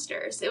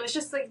masters. It was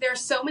just like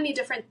there's so many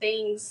different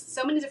things,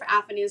 so many different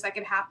avenues that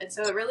could happen.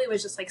 So it really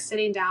was just like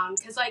sitting down,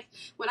 because like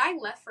when I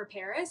left for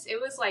Paris, it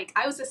was like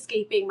I was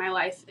escaping my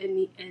life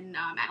in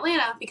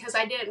Atlanta, because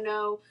I didn't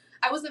know,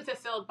 I wasn't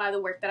fulfilled by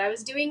the work that I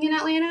was doing in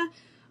Atlanta.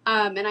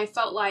 And I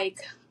felt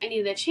like I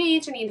needed to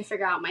change, I needed to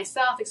figure out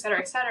myself, et cetera,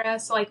 et cetera.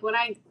 So like when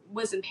I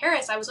was in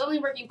Paris, I was only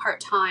working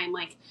part-time.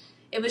 Like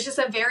it was just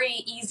a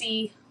very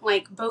easy,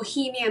 like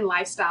bohemian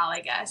lifestyle,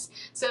 I guess.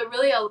 So it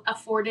really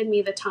afforded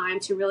me the time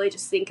to really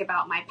just think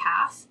about my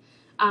path.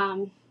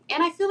 And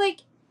I feel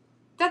like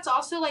that's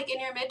also like in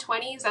your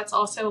mid-20s, that's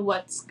also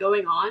what's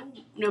going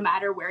on no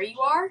matter where you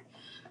are.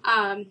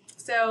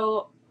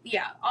 So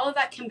yeah, all of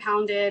that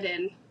compounded,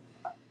 and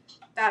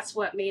that's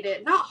what made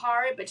it not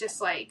hard, but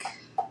just like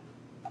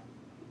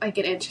an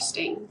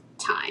interesting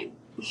time.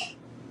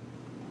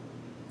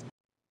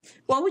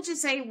 What would you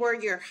say were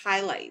your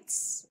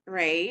highlights,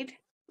 right?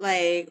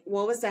 Like,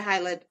 what was the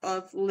highlight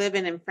of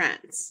living in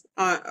France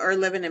or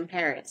living in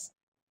Paris?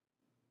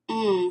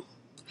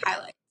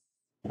 Highlights.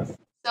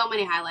 So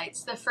many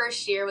highlights. The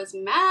first year was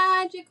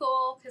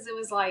magical because it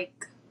was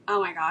like, oh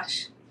my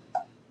gosh.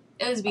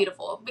 It was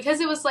beautiful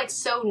because it was like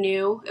so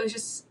new. It was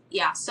just,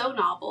 yeah, so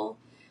novel.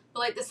 But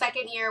like the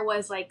second year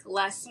was like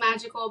less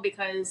magical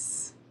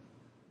because,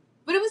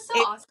 but it was so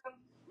awesome.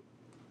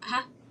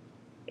 Huh?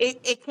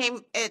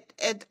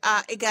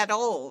 It got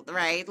old,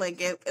 right?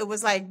 Like it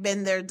was like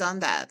been there, done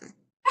that.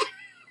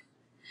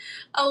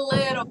 A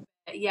little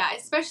bit, yeah.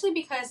 Especially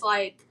because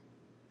like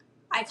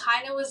I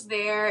kind of was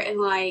there, and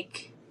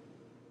like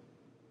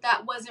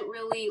that wasn't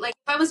really like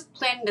if I was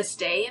planning to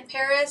stay in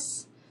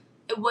Paris,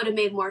 it would have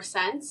made more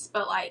sense.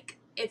 But like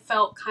it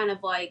felt kind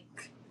of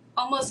like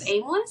almost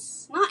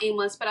aimless. Not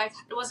aimless, but I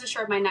wasn't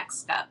sure of my next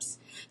steps.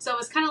 So it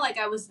was kind of like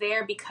I was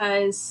there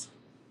because,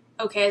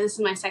 okay, this is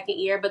my second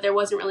year, but there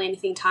wasn't really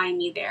anything tying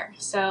me there.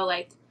 So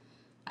like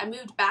I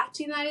moved back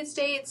to the United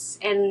States,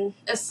 and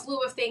a slew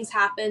of things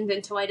happened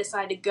until I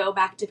decided to go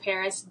back to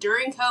Paris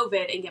during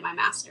COVID and get my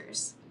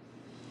master's.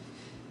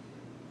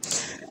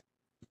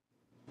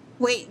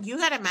 Wait, you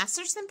got a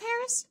master's in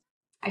Paris?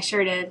 I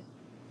sure did.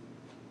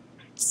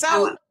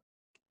 So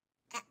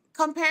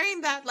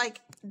comparing that, like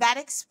that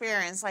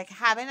experience, like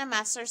having a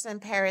master's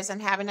in Paris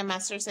and having a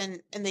master's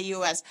in the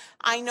US,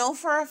 I know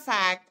for a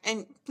fact,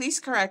 and please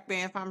correct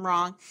me if I'm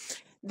wrong,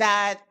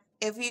 that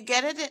if you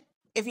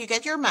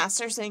get your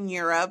master's in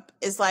Europe,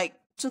 is like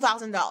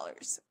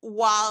 $2,000,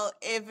 while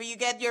if you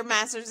get your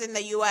master's in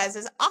the US,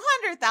 is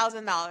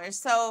 $100,000.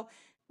 So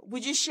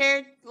would you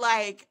share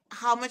like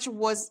how much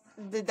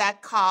did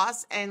that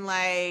cost, and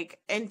like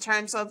in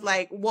terms of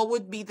like what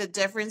would be the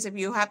difference if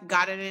you have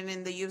gotten it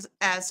in the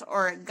US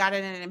or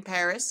gotten it in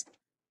Paris?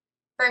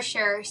 For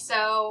sure.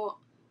 So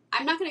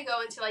I'm not going to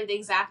go into like the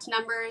exact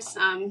numbers.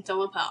 Don't want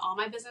to put all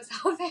my business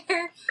out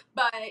there,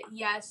 but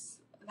yes,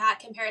 that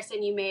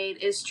comparison you made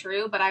is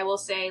true. But I will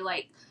say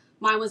like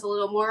mine was a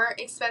little more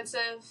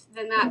expensive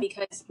than that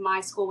because my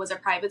school was a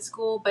private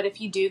school. But if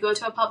you do go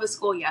to a public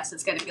school, yes,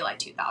 it's going to be like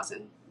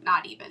 2,000,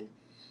 not even.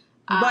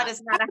 But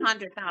it's not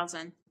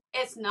 100,000.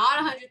 It's not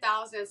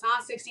 100,000. It's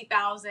not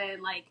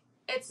 60,000. Like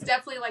it's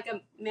definitely like a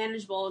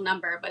manageable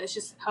number, but it's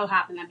just so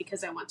happened that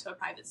because I went to a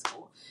private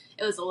school,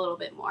 it was a little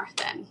bit more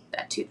than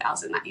that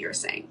 2,000 that you were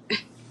saying.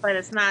 But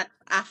it's not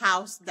a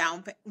house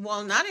down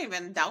well, not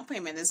even down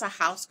payment. It's a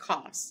house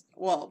cost.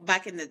 Well,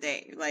 back in the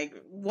day, like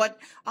what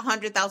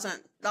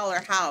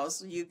 $100,000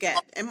 house you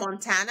get in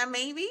Montana,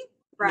 maybe,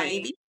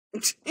 Right. maybe.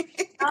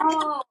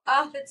 Oh,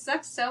 it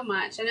sucks so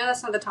much. I know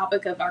that's not the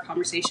topic of our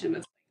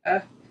conversation,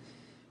 but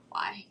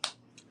why?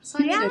 So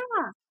Yeah.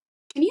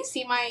 Can you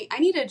see I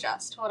need to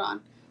adjust. Hold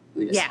on.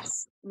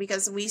 Yes,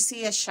 because we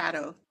see a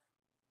shadow.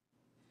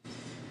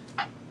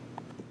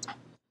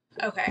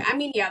 Okay. I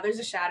mean, yeah, there's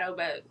a shadow,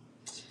 but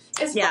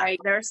it's Yeah, bright.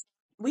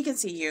 we can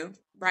see you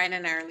bright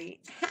and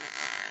early.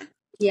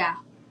 Yeah.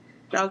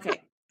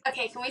 Okay.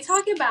 Okay, can we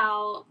talk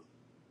about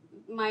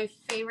my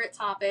favorite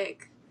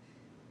topic,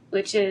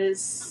 which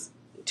is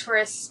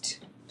tourist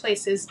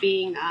places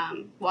being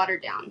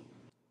watered down?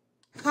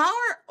 How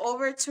are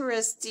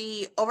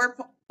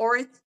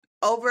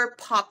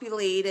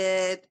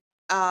overpopulated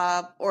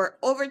or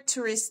over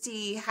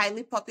touristy,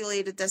 highly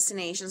populated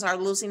destinations are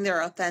losing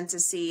their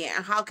authenticity,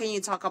 and how can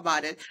you talk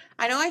about it?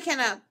 I know I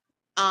cannot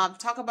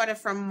talk about it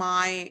from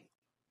my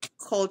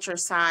culture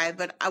side,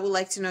 but I would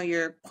like to know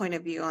your point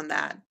of view on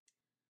that.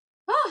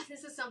 Oh,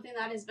 this is something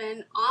that has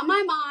been on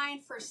my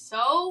mind for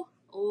so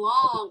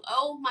long.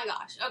 Oh my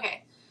gosh.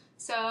 Okay.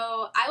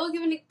 So I will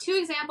give two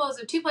examples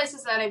of two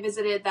places that I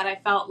visited that I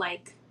felt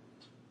like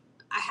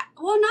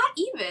well, not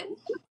even.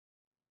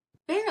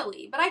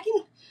 Barely. But I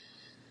can...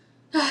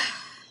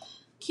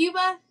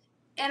 Cuba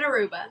and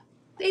Aruba.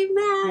 They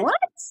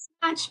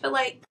match, but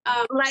like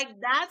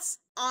that's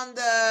on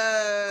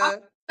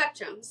the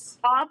spectrums.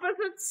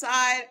 opposite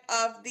side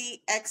of the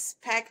X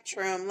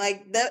spectrum.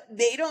 Like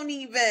they don't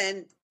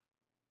even...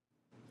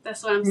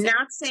 That's what I'm saying.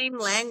 Not same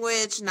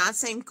language, not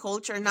same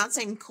culture, not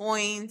same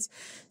coins.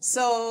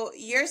 So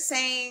you're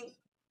saying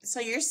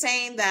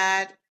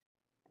that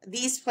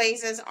these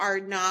places are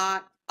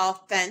not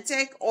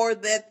authentic, or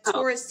the Oh,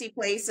 touristy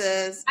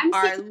places I'm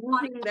are saying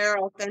losing their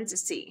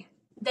authenticity?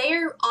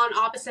 they're on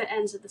opposite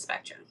ends of the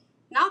spectrum.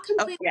 Not Oh,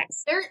 completely.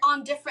 yes. They're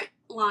on different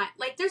line.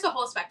 Like there's a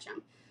whole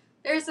spectrum.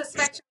 There's a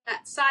spectrum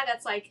that side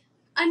that's like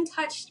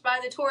untouched by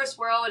the tourist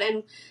world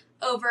and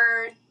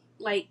over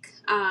like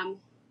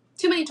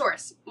too many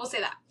tourists. We'll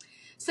say that.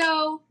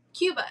 So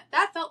Cuba,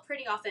 that felt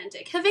pretty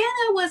authentic.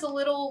 Havana was a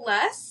little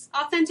less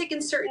authentic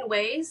in certain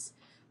ways,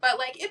 but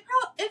like it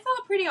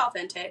felt pretty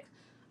authentic.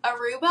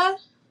 Aruba,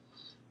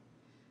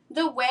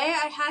 the way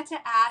I had to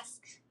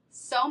ask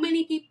so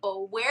many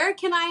people, where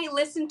can I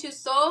listen to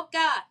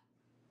soca?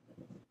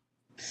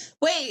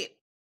 Wait,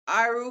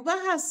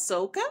 Aruba has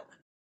soca?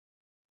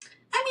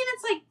 I mean,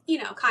 it's like,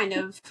 kind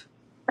of.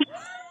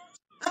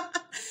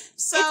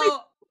 So, It's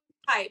like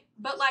type,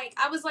 but like,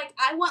 I was like,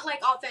 I want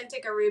like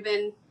authentic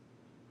Aruban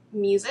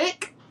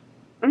music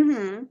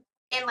mhm.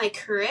 and like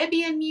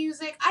Caribbean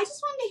music. I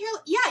just wanted to hear,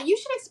 yeah, you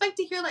should expect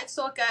to hear like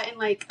soca and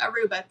like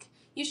Aruba.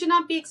 You should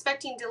not be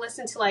expecting to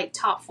listen to like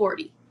top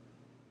 40.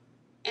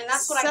 And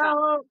that's what I got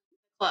from the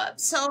club.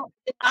 So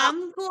It's not-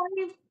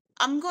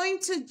 I'm going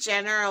to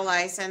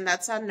generalize, and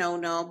that's a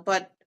no-no,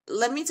 but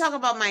let me talk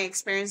about my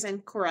experience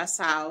in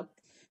Curacao.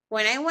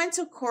 When I went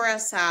to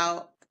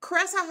Curacao,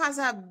 Curacao has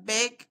a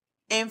big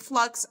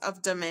influx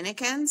of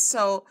Dominicans,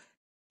 so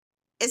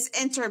it's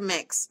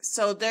intermixed.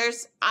 So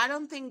I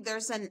don't think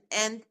there's an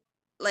end,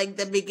 like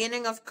the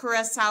beginning of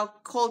Curacao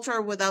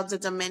culture without the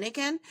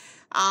Dominican.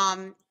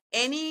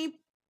 Any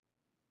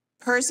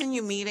person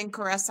you meet in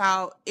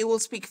Curacao, it will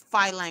speak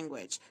 5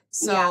 language.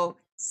 So Yeah.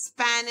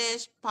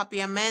 Spanish,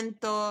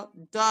 Papiamento,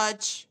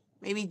 Dutch,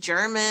 maybe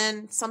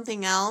German,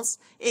 something else,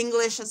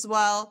 English as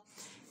well.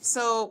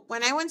 So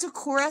when I went to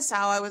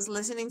Curacao, I was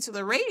listening to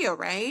the radio,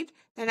 right?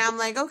 And I'm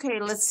like, okay,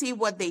 let's see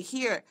what they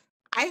hear.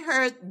 I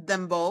heard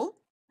dembow.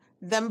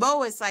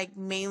 Dembow is like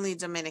mainly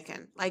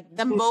Dominican. Like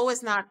dembow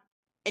is not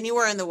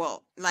anywhere in the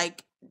world.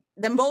 Like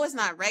dembow is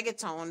not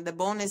reggaeton.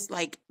 Dembow is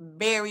like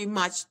very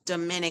much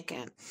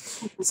Dominican.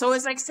 So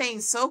it's like saying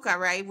soca,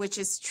 right? Which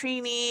is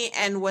Trini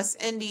and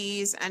West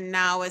Indies, and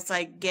now it's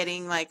like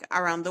getting like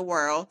around the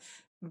world.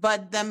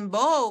 But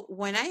dembow,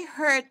 when I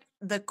heard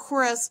the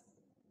Curacao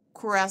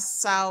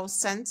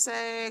Sense,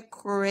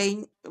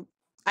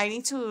 I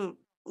need to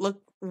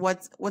look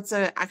what's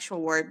the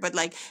actual word, but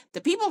like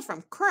the people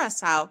from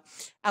Curacao,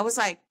 I was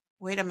like,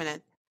 wait a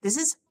minute, this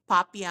is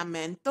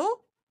papiamento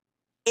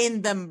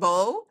in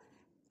dembow?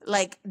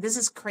 Like, this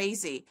is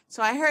crazy.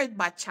 So I heard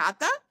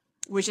bachata,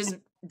 which is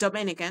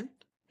Dominican,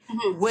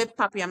 with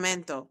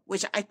papiamento,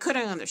 which I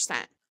couldn't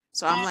understand.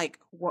 So I'm like,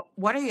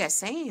 what are you guys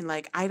saying?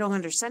 Like, I don't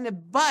understand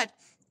it. But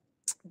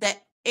the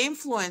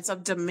influence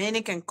of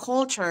Dominican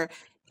culture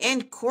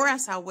in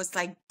Curacao was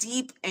like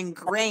deep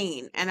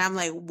ingrained. And I'm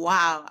like,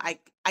 wow, I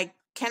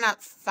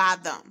cannot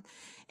fathom.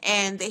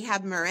 And they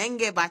have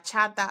merengue,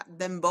 bachata,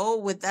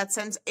 dembow with that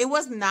sense. It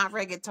was not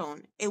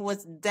reggaeton. It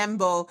was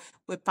dembow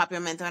with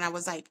papiamento. And I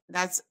was like,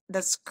 that's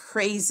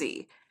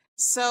crazy.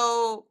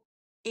 So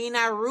in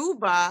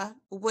Aruba,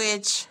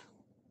 which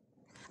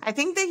I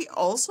think they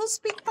also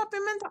speak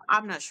papiamento.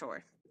 I'm not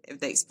sure if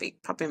they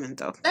speak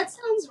papiamento. That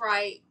sounds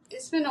right.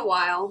 It's been a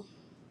while.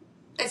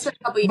 It's been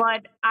a couple years.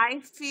 But I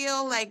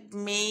feel like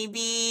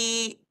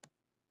maybe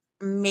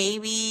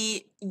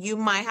you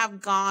might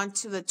have gone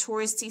to the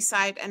touristy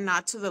side and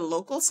not to the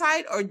local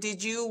side, or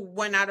did you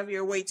went out of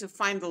your way to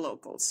find the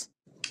locals?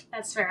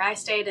 That's fair. I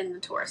stayed in the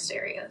tourist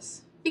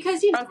areas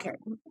because Okay.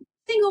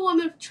 single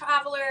woman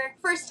traveler,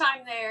 first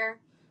time there.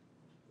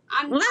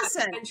 I'm not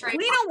Listen, adventuring.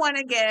 we don't want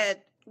to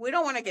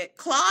get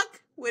clogged.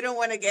 We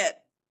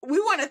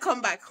want to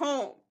come back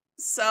home.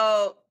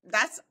 So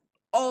that's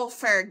all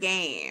fair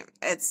game.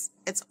 It's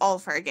all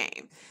fair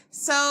game.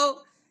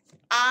 So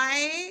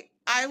I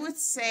would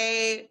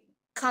say,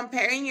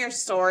 comparing your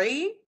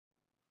story,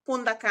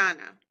 Punta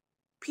Cana.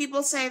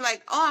 People say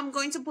like, "Oh, I'm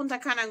going to Punta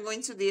Cana, I'm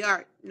going to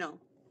DR." No.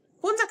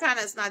 Punta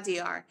Cana is not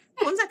DR.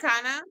 Punta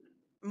Cana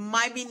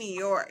might be New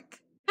York.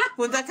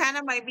 Punta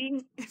Cana might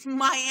be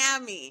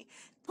Miami.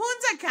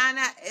 Punta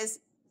Cana is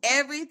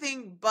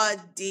everything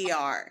but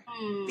DR,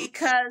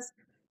 because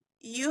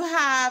you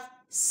have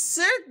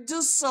Cirque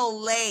du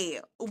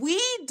Soleil.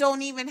 We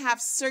don't even have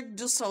Cirque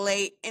du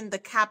Soleil in the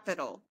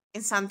capital,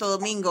 in Santo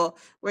Domingo,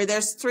 where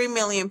there's 3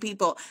 million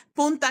people.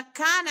 Punta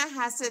Cana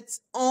has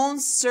its own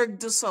Cirque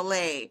du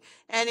Soleil.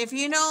 And if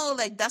you know,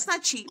 like, that's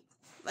not cheap.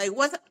 Like,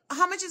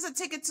 how much is a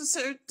ticket to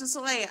Cirque du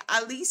Soleil?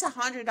 At least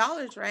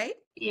 $100, right?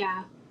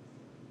 Yeah.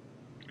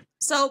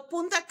 So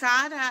Punta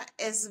Cana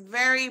is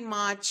very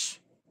much,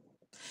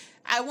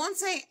 I won't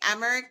say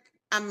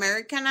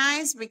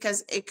Americanized,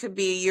 because it could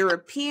be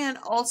European,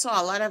 also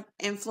a lot of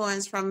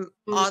influence from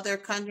other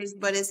countries,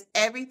 but it's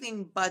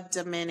everything but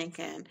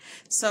Dominican.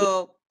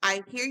 So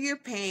I hear your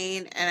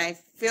pain and I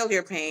feel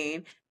your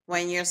pain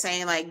when you're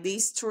saying like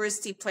these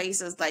touristy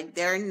places, like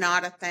they're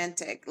not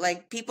authentic.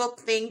 Like people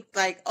think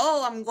like,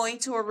 oh, I'm going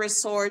to a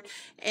resort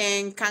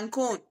in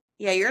Cancun.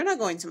 Yeah, you're not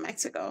going to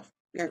Mexico.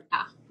 You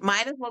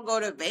might as well go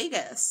to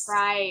Vegas.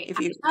 Right. If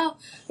you Oh,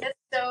 that's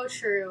so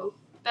true.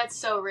 That's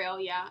so real.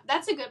 Yeah,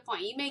 that's a good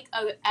point. You make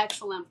an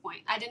excellent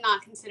point. I did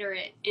not consider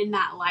it in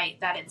that light,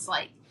 that it's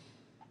like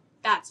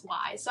that's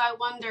why. So I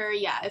wonder,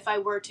 yeah, if I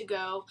were to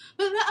go.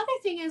 But the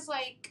other thing is,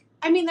 like,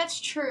 I mean, that's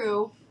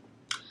true.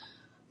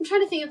 I'm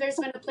trying to think if there's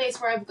been a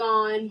place where I've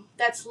gone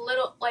that's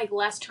little, like,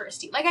 less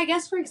touristy. Like, I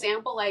guess, for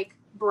example, like,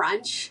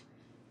 brunch.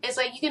 It's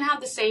like you can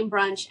have the same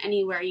brunch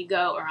anywhere you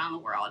go around the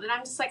world. And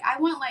I'm just like, I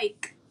want,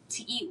 like,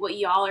 to eat what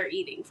y'all are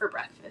eating for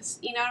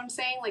breakfast. You know what I'm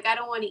saying? Like, I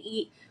don't want to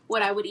eat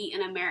what I would eat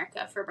in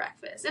America for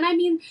breakfast. And I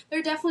mean, there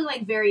are definitely,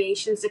 like,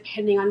 variations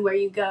depending on where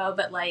you go.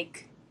 But,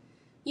 like,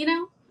 you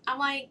know, I'm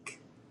like,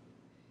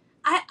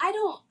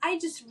 I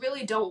just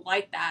really don't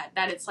like that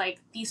it's like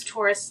these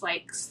tourists,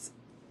 like,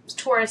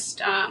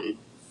 tourist, um,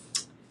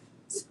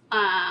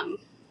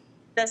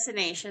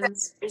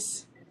 Destinations.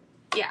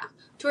 yeah,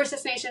 tourist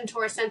destination,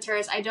 tourist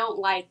centers. I don't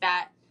like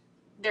that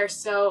they're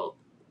so,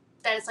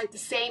 that it's like the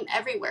same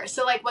everywhere.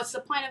 So, like, what's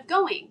the point of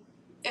going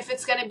if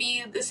it's going to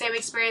be the same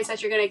experience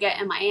that you're going to get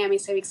in Miami,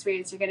 same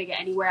experience you're going to get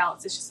anywhere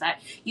else? It's just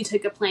that you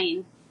took a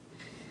plane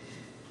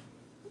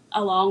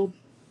a long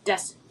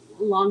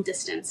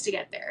distance to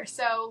get there.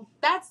 So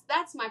that's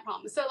my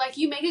problem. So, like,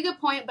 you make a good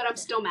point, but I'm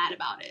still mad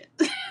about it.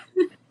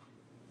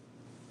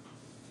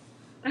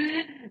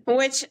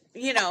 Which,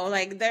 you know,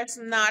 like, there's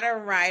not a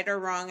right or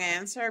wrong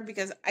answer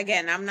because,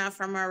 again, I'm not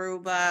from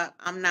Aruba.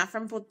 I'm not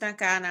from Punta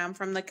Cana. I'm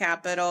from the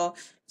capital.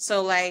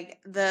 So, like,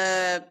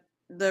 the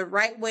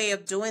right way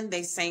of doing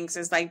these things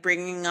is, like,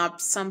 bringing up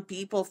some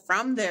people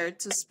from there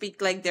to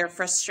speak, like, their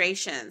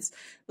frustrations.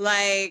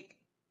 Like,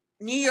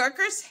 New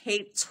Yorkers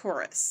hate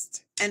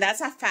tourists, and that's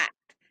a fact.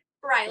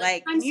 Right.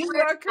 Like, Times New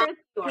Square, Yorkers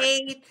New York.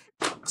 hate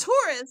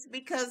tourists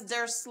because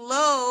they're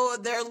slow.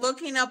 They're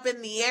looking up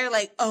in the air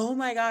like, oh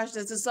my gosh,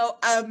 this is so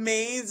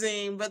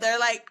amazing. But they're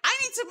like, I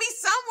need to be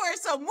somewhere,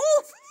 so move.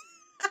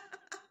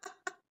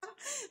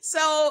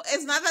 So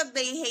it's not that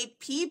they hate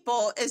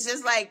people. It's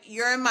just like,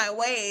 you're in my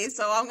way,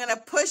 so I'm going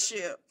to push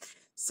you.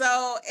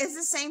 So it's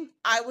the same.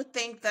 I would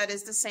think that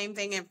it's the same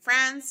thing in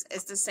France.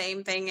 It's the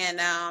same thing in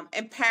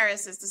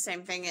Paris. It's the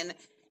same thing in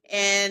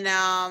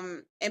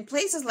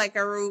places like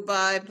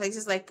Aruba, in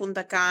places like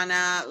Punta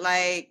Cana.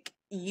 Like,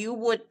 you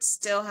would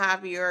still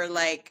have your,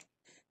 like,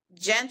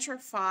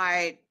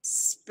 gentrified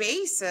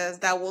spaces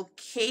that will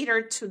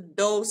cater to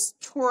those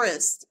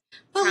tourists.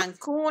 But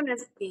Cancun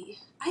is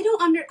I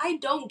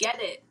don't get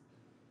it.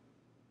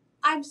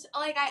 I'm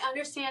like, I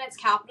understand it's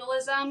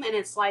capitalism and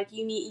it's like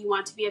you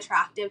want to be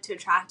attractive to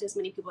attract as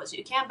many people as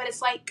you can, but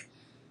it's like,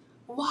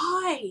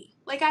 why?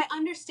 Like, I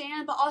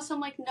understand, but also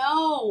I'm like,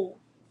 no,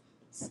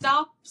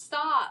 stop.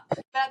 But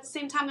at the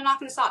same time, they're not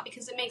going to stop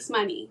because it makes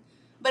money.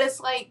 But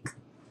it's like,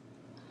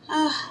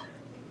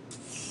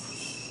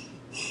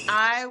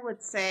 I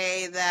would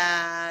say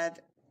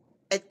that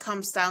it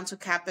comes down to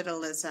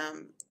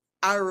capitalism.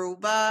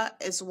 Aruba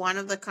is one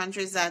of the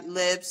countries that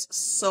lives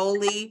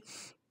solely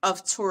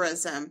of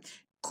tourism.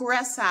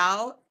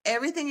 Curacao,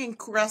 everything in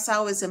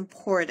Curacao is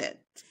imported.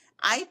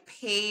 I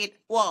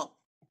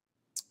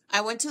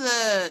went to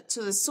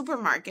the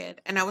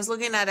supermarket and I was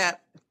looking at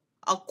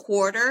a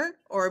quarter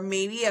or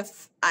maybe an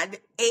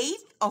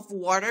eighth of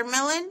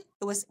watermelon.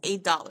 It was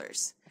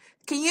 $8.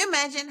 Can you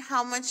imagine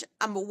how much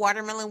a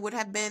watermelon would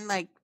have been?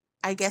 Like,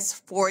 I guess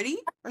 40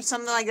 or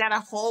something like that,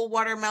 a whole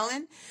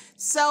watermelon.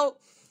 So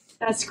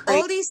that's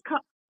crazy.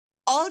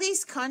 all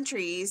these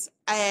countries,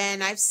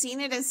 and I've seen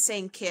it in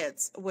St.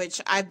 Kitts,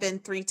 which I've been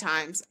 3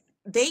 times,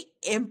 they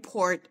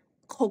import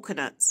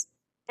coconuts.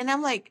 And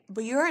I'm like,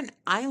 but you're an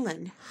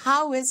island.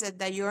 How is it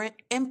that you're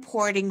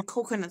importing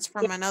coconuts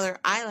from another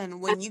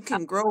island when you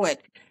can grow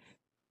it?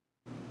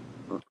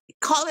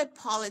 Call it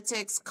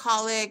politics,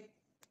 call it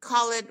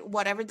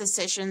whatever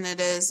decision it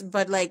is,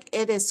 but, like,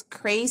 it is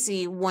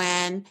crazy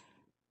when.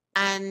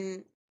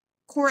 And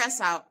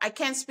Curacao, I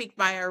can't speak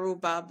by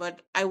Aruba,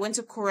 but I went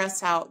to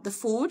Curacao. The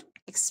food,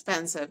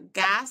 expensive.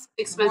 Gas,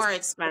 more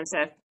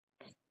expensive.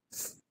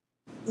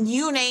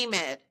 You name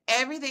it.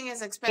 Everything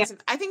is expensive.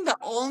 Yeah. I think the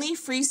only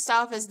free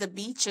stuff is the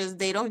beaches.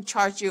 They don't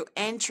charge you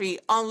entry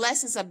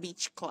unless it's a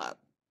beach club.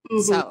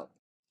 Mm-hmm. So,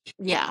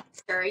 yeah.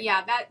 Sure.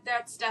 Yeah,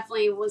 that's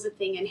definitely was a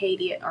thing in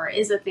Haiti, or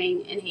is a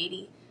thing in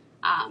Haiti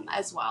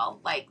as well.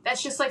 Like,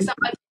 that's just like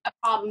something, a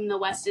problem in the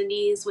West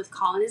Indies with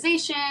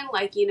colonization.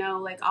 Like, you know,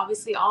 like,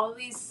 obviously all of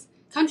these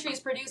countries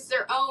produce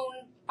their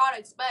own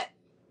products, but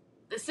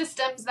the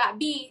systems that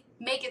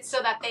make it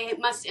so that they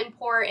must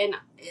import, and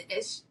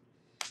it's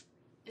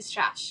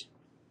trash.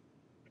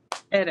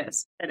 It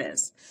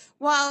is.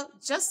 Well,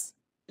 just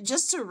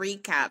to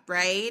recap,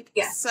 right?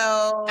 Yeah.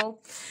 So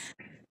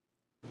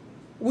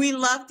we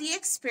love the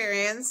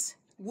experience.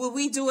 Will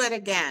we do it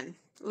again?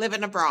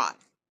 Living abroad?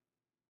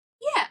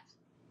 Yeah.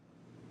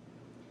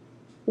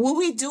 Will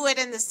we do it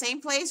in the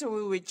same place, or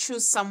will we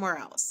choose somewhere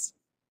else?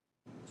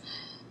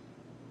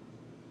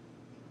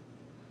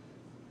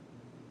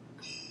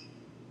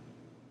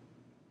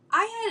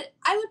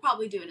 I would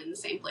probably do it in the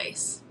same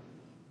place,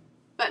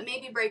 but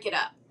maybe break it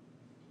up.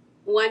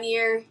 1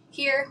 year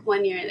here,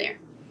 1 year there.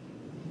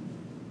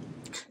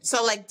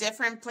 So, like,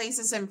 different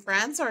places in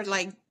France, or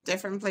like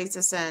different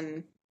places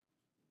in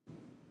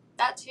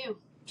That too.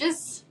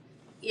 Just,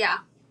 yeah.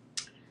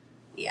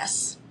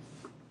 Yes.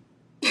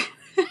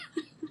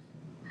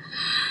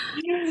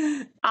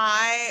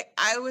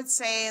 I would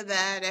say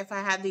that if I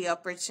had the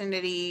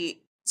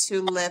opportunity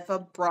to live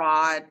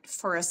abroad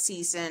for a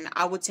season,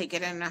 I would take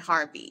it in a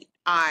heartbeat.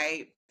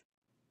 I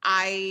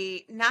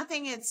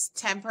nothing is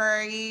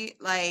temporary,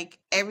 like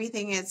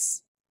everything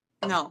is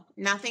no,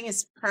 nothing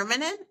is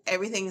permanent.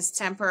 Everything is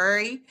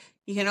temporary.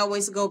 You can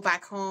always go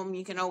back home.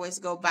 You can always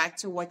go back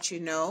to what you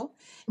know.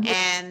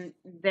 And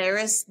there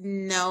is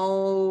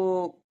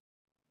no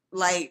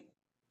like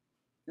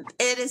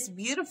it is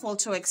beautiful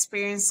to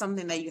experience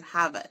something that you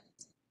haven't.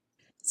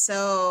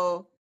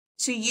 So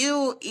to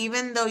you,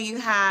 even though you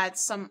had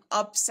some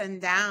ups and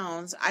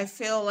downs, I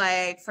feel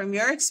like from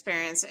your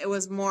experience, it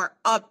was more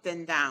up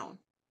than down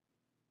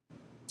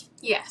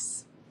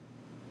Yes.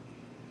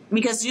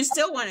 because you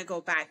still want to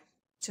go back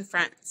to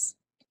France.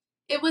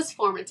 It was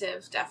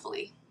formative,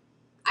 definitely.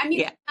 I mean,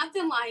 Yeah,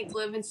 nothing like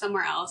living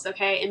somewhere else,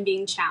 okay, and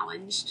being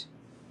challenged.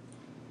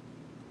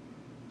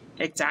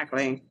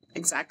 exactly.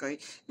 Exactly.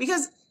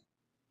 Because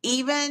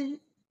even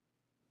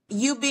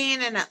you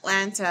being in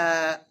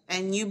Atlanta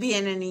and you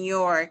being in New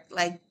York,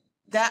 like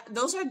that,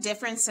 those are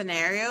different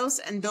scenarios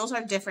and those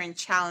are different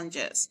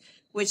challenges,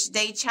 which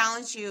they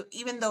challenge you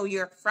even though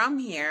you're from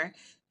here.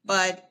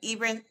 But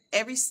even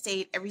every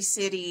state, every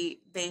city,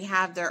 they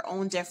have their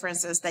own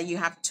differences that you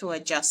have to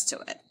adjust to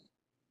it.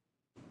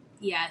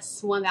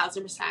 Yes,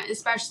 1000%.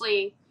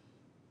 Especially,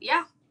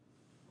 yeah.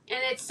 And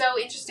it's so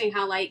interesting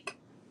how, like,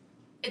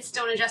 it's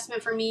still an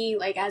adjustment for me,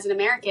 like, as an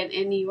American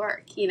in New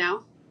York, you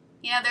know?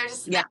 Yeah,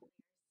 Yeah,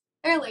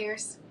 there are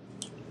layers.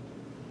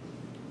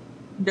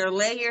 there are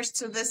layers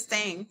to this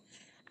thing.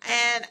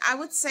 And I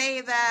would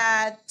say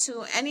that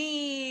to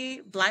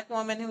any Black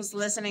woman who's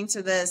listening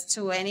to this,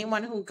 to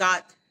anyone who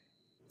got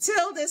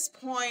till this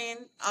point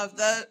of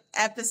the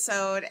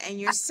episode and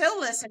you're still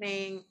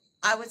listening,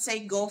 I would say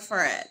go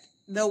for it.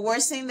 The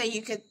worst thing that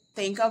you could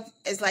think of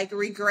is like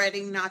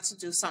regretting not to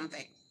do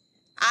something.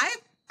 I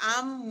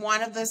I'm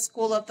one of the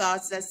school of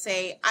thoughts that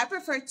say I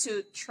prefer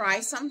to try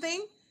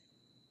something.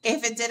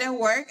 If it didn't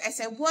work, I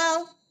said,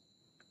 well,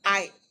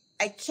 I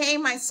I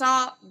came, I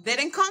saw,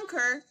 didn't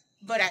conquer,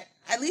 but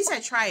at least I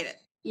tried it.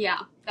 Yeah,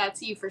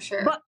 that's you for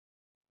sure. But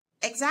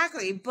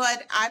exactly,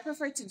 but I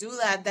prefer to do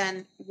that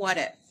than what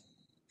if.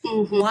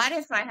 Mm-hmm. What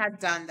if I had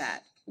done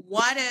that?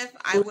 What if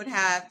I would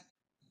have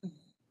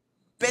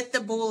bit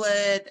the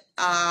bullet,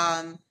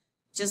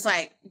 just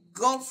like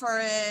go for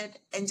it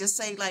and just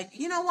say like,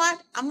 you know what?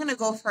 I'm going to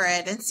go for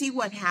it and see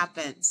what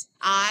happens.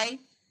 I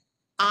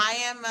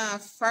am a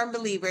firm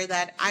believer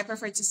that I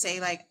prefer to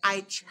say like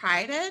I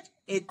tried it,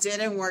 it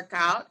didn't work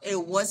out, it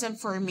wasn't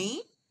for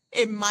me.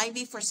 It might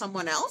be for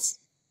someone else.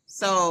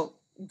 So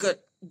good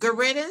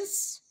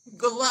riddance,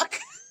 good luck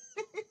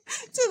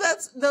to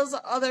those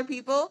other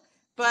people.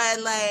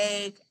 But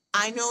like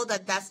I know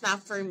that that's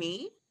not for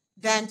me.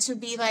 Then to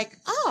be like,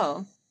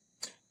 oh,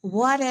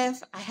 what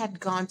if I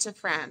had gone to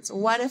France?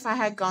 What if I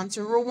had gone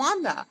to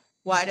Rwanda?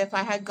 What if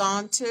I had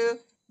gone to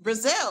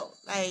Brazil?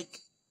 Like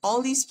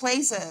all these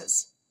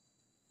places.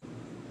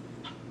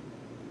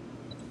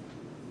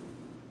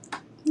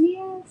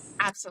 Yes.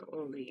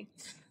 Absolutely.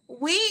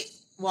 We,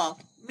 well,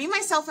 me,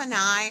 myself, and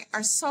I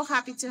are so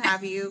happy to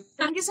have you.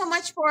 Thank you so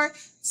much for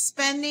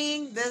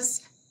spending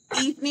this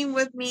evening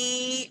with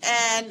me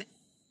and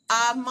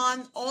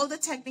on all the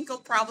technical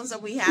problems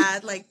that we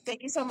had. Like,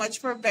 thank you so much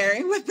for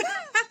bearing with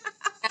that.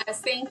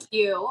 Yes, thank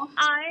you.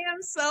 I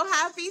am so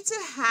happy to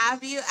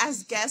have you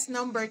as guest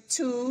number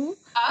 2.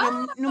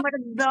 Oh, Number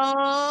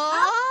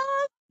dos.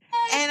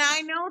 And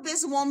I know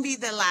this won't be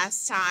the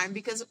last time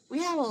because we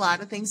have a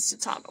lot of things to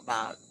talk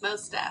about.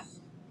 most def.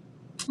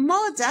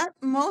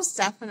 Most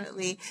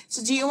definitely.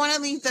 So do you want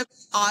to leave the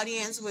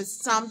audience with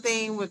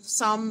something, with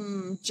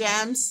some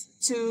gems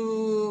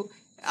to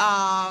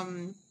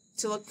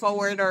look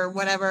forward or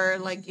whatever?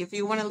 Like if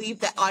you want to leave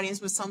the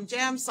audience with some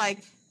gems,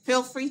 like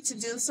feel free to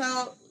do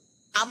so.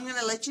 I'm going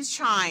to let you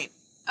shine.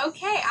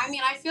 Okay, I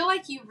mean, I feel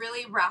like you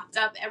really wrapped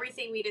up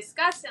everything we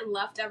discussed and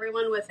left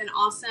everyone with an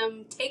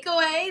awesome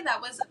takeaway.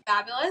 That was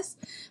fabulous.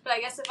 But I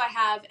guess if I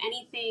have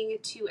anything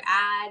to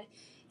add,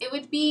 it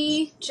would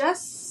be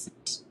just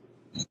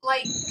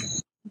like,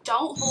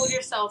 don't hold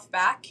yourself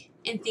back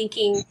in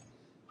thinking,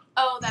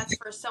 oh, that's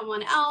for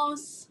someone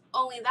else.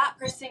 Only that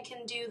person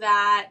can do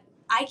that.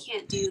 I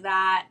can't do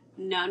that.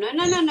 No, no,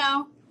 no, no,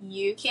 no.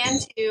 You can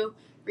too.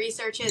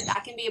 Research it.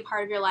 That can be a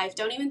part of your life.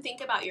 Don't even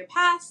think about your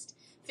past.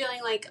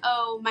 Feeling like,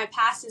 oh, my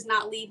past does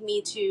not lead me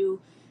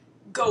to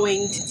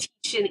going to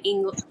teach in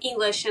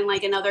English in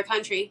like another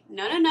country.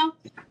 No, no, no.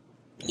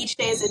 Each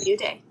day is a new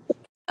day.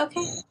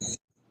 Okay.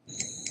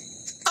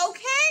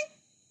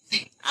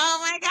 Okay. Oh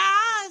my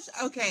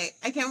gosh. Okay.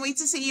 I can't wait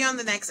to see you on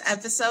the next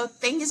episode.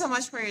 Thank you so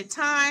much for your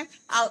time.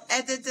 I'll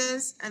edit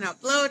this and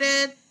upload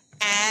it.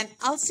 And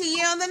I'll see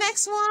you on the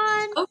next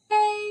one.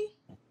 Okay.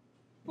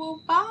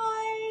 Well,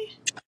 bye.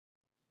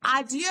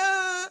 Adieu.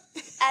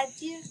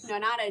 Adieu. No,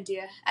 not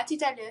adieu. À tout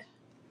à l'heure.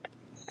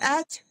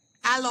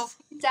 Alors.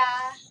 Da.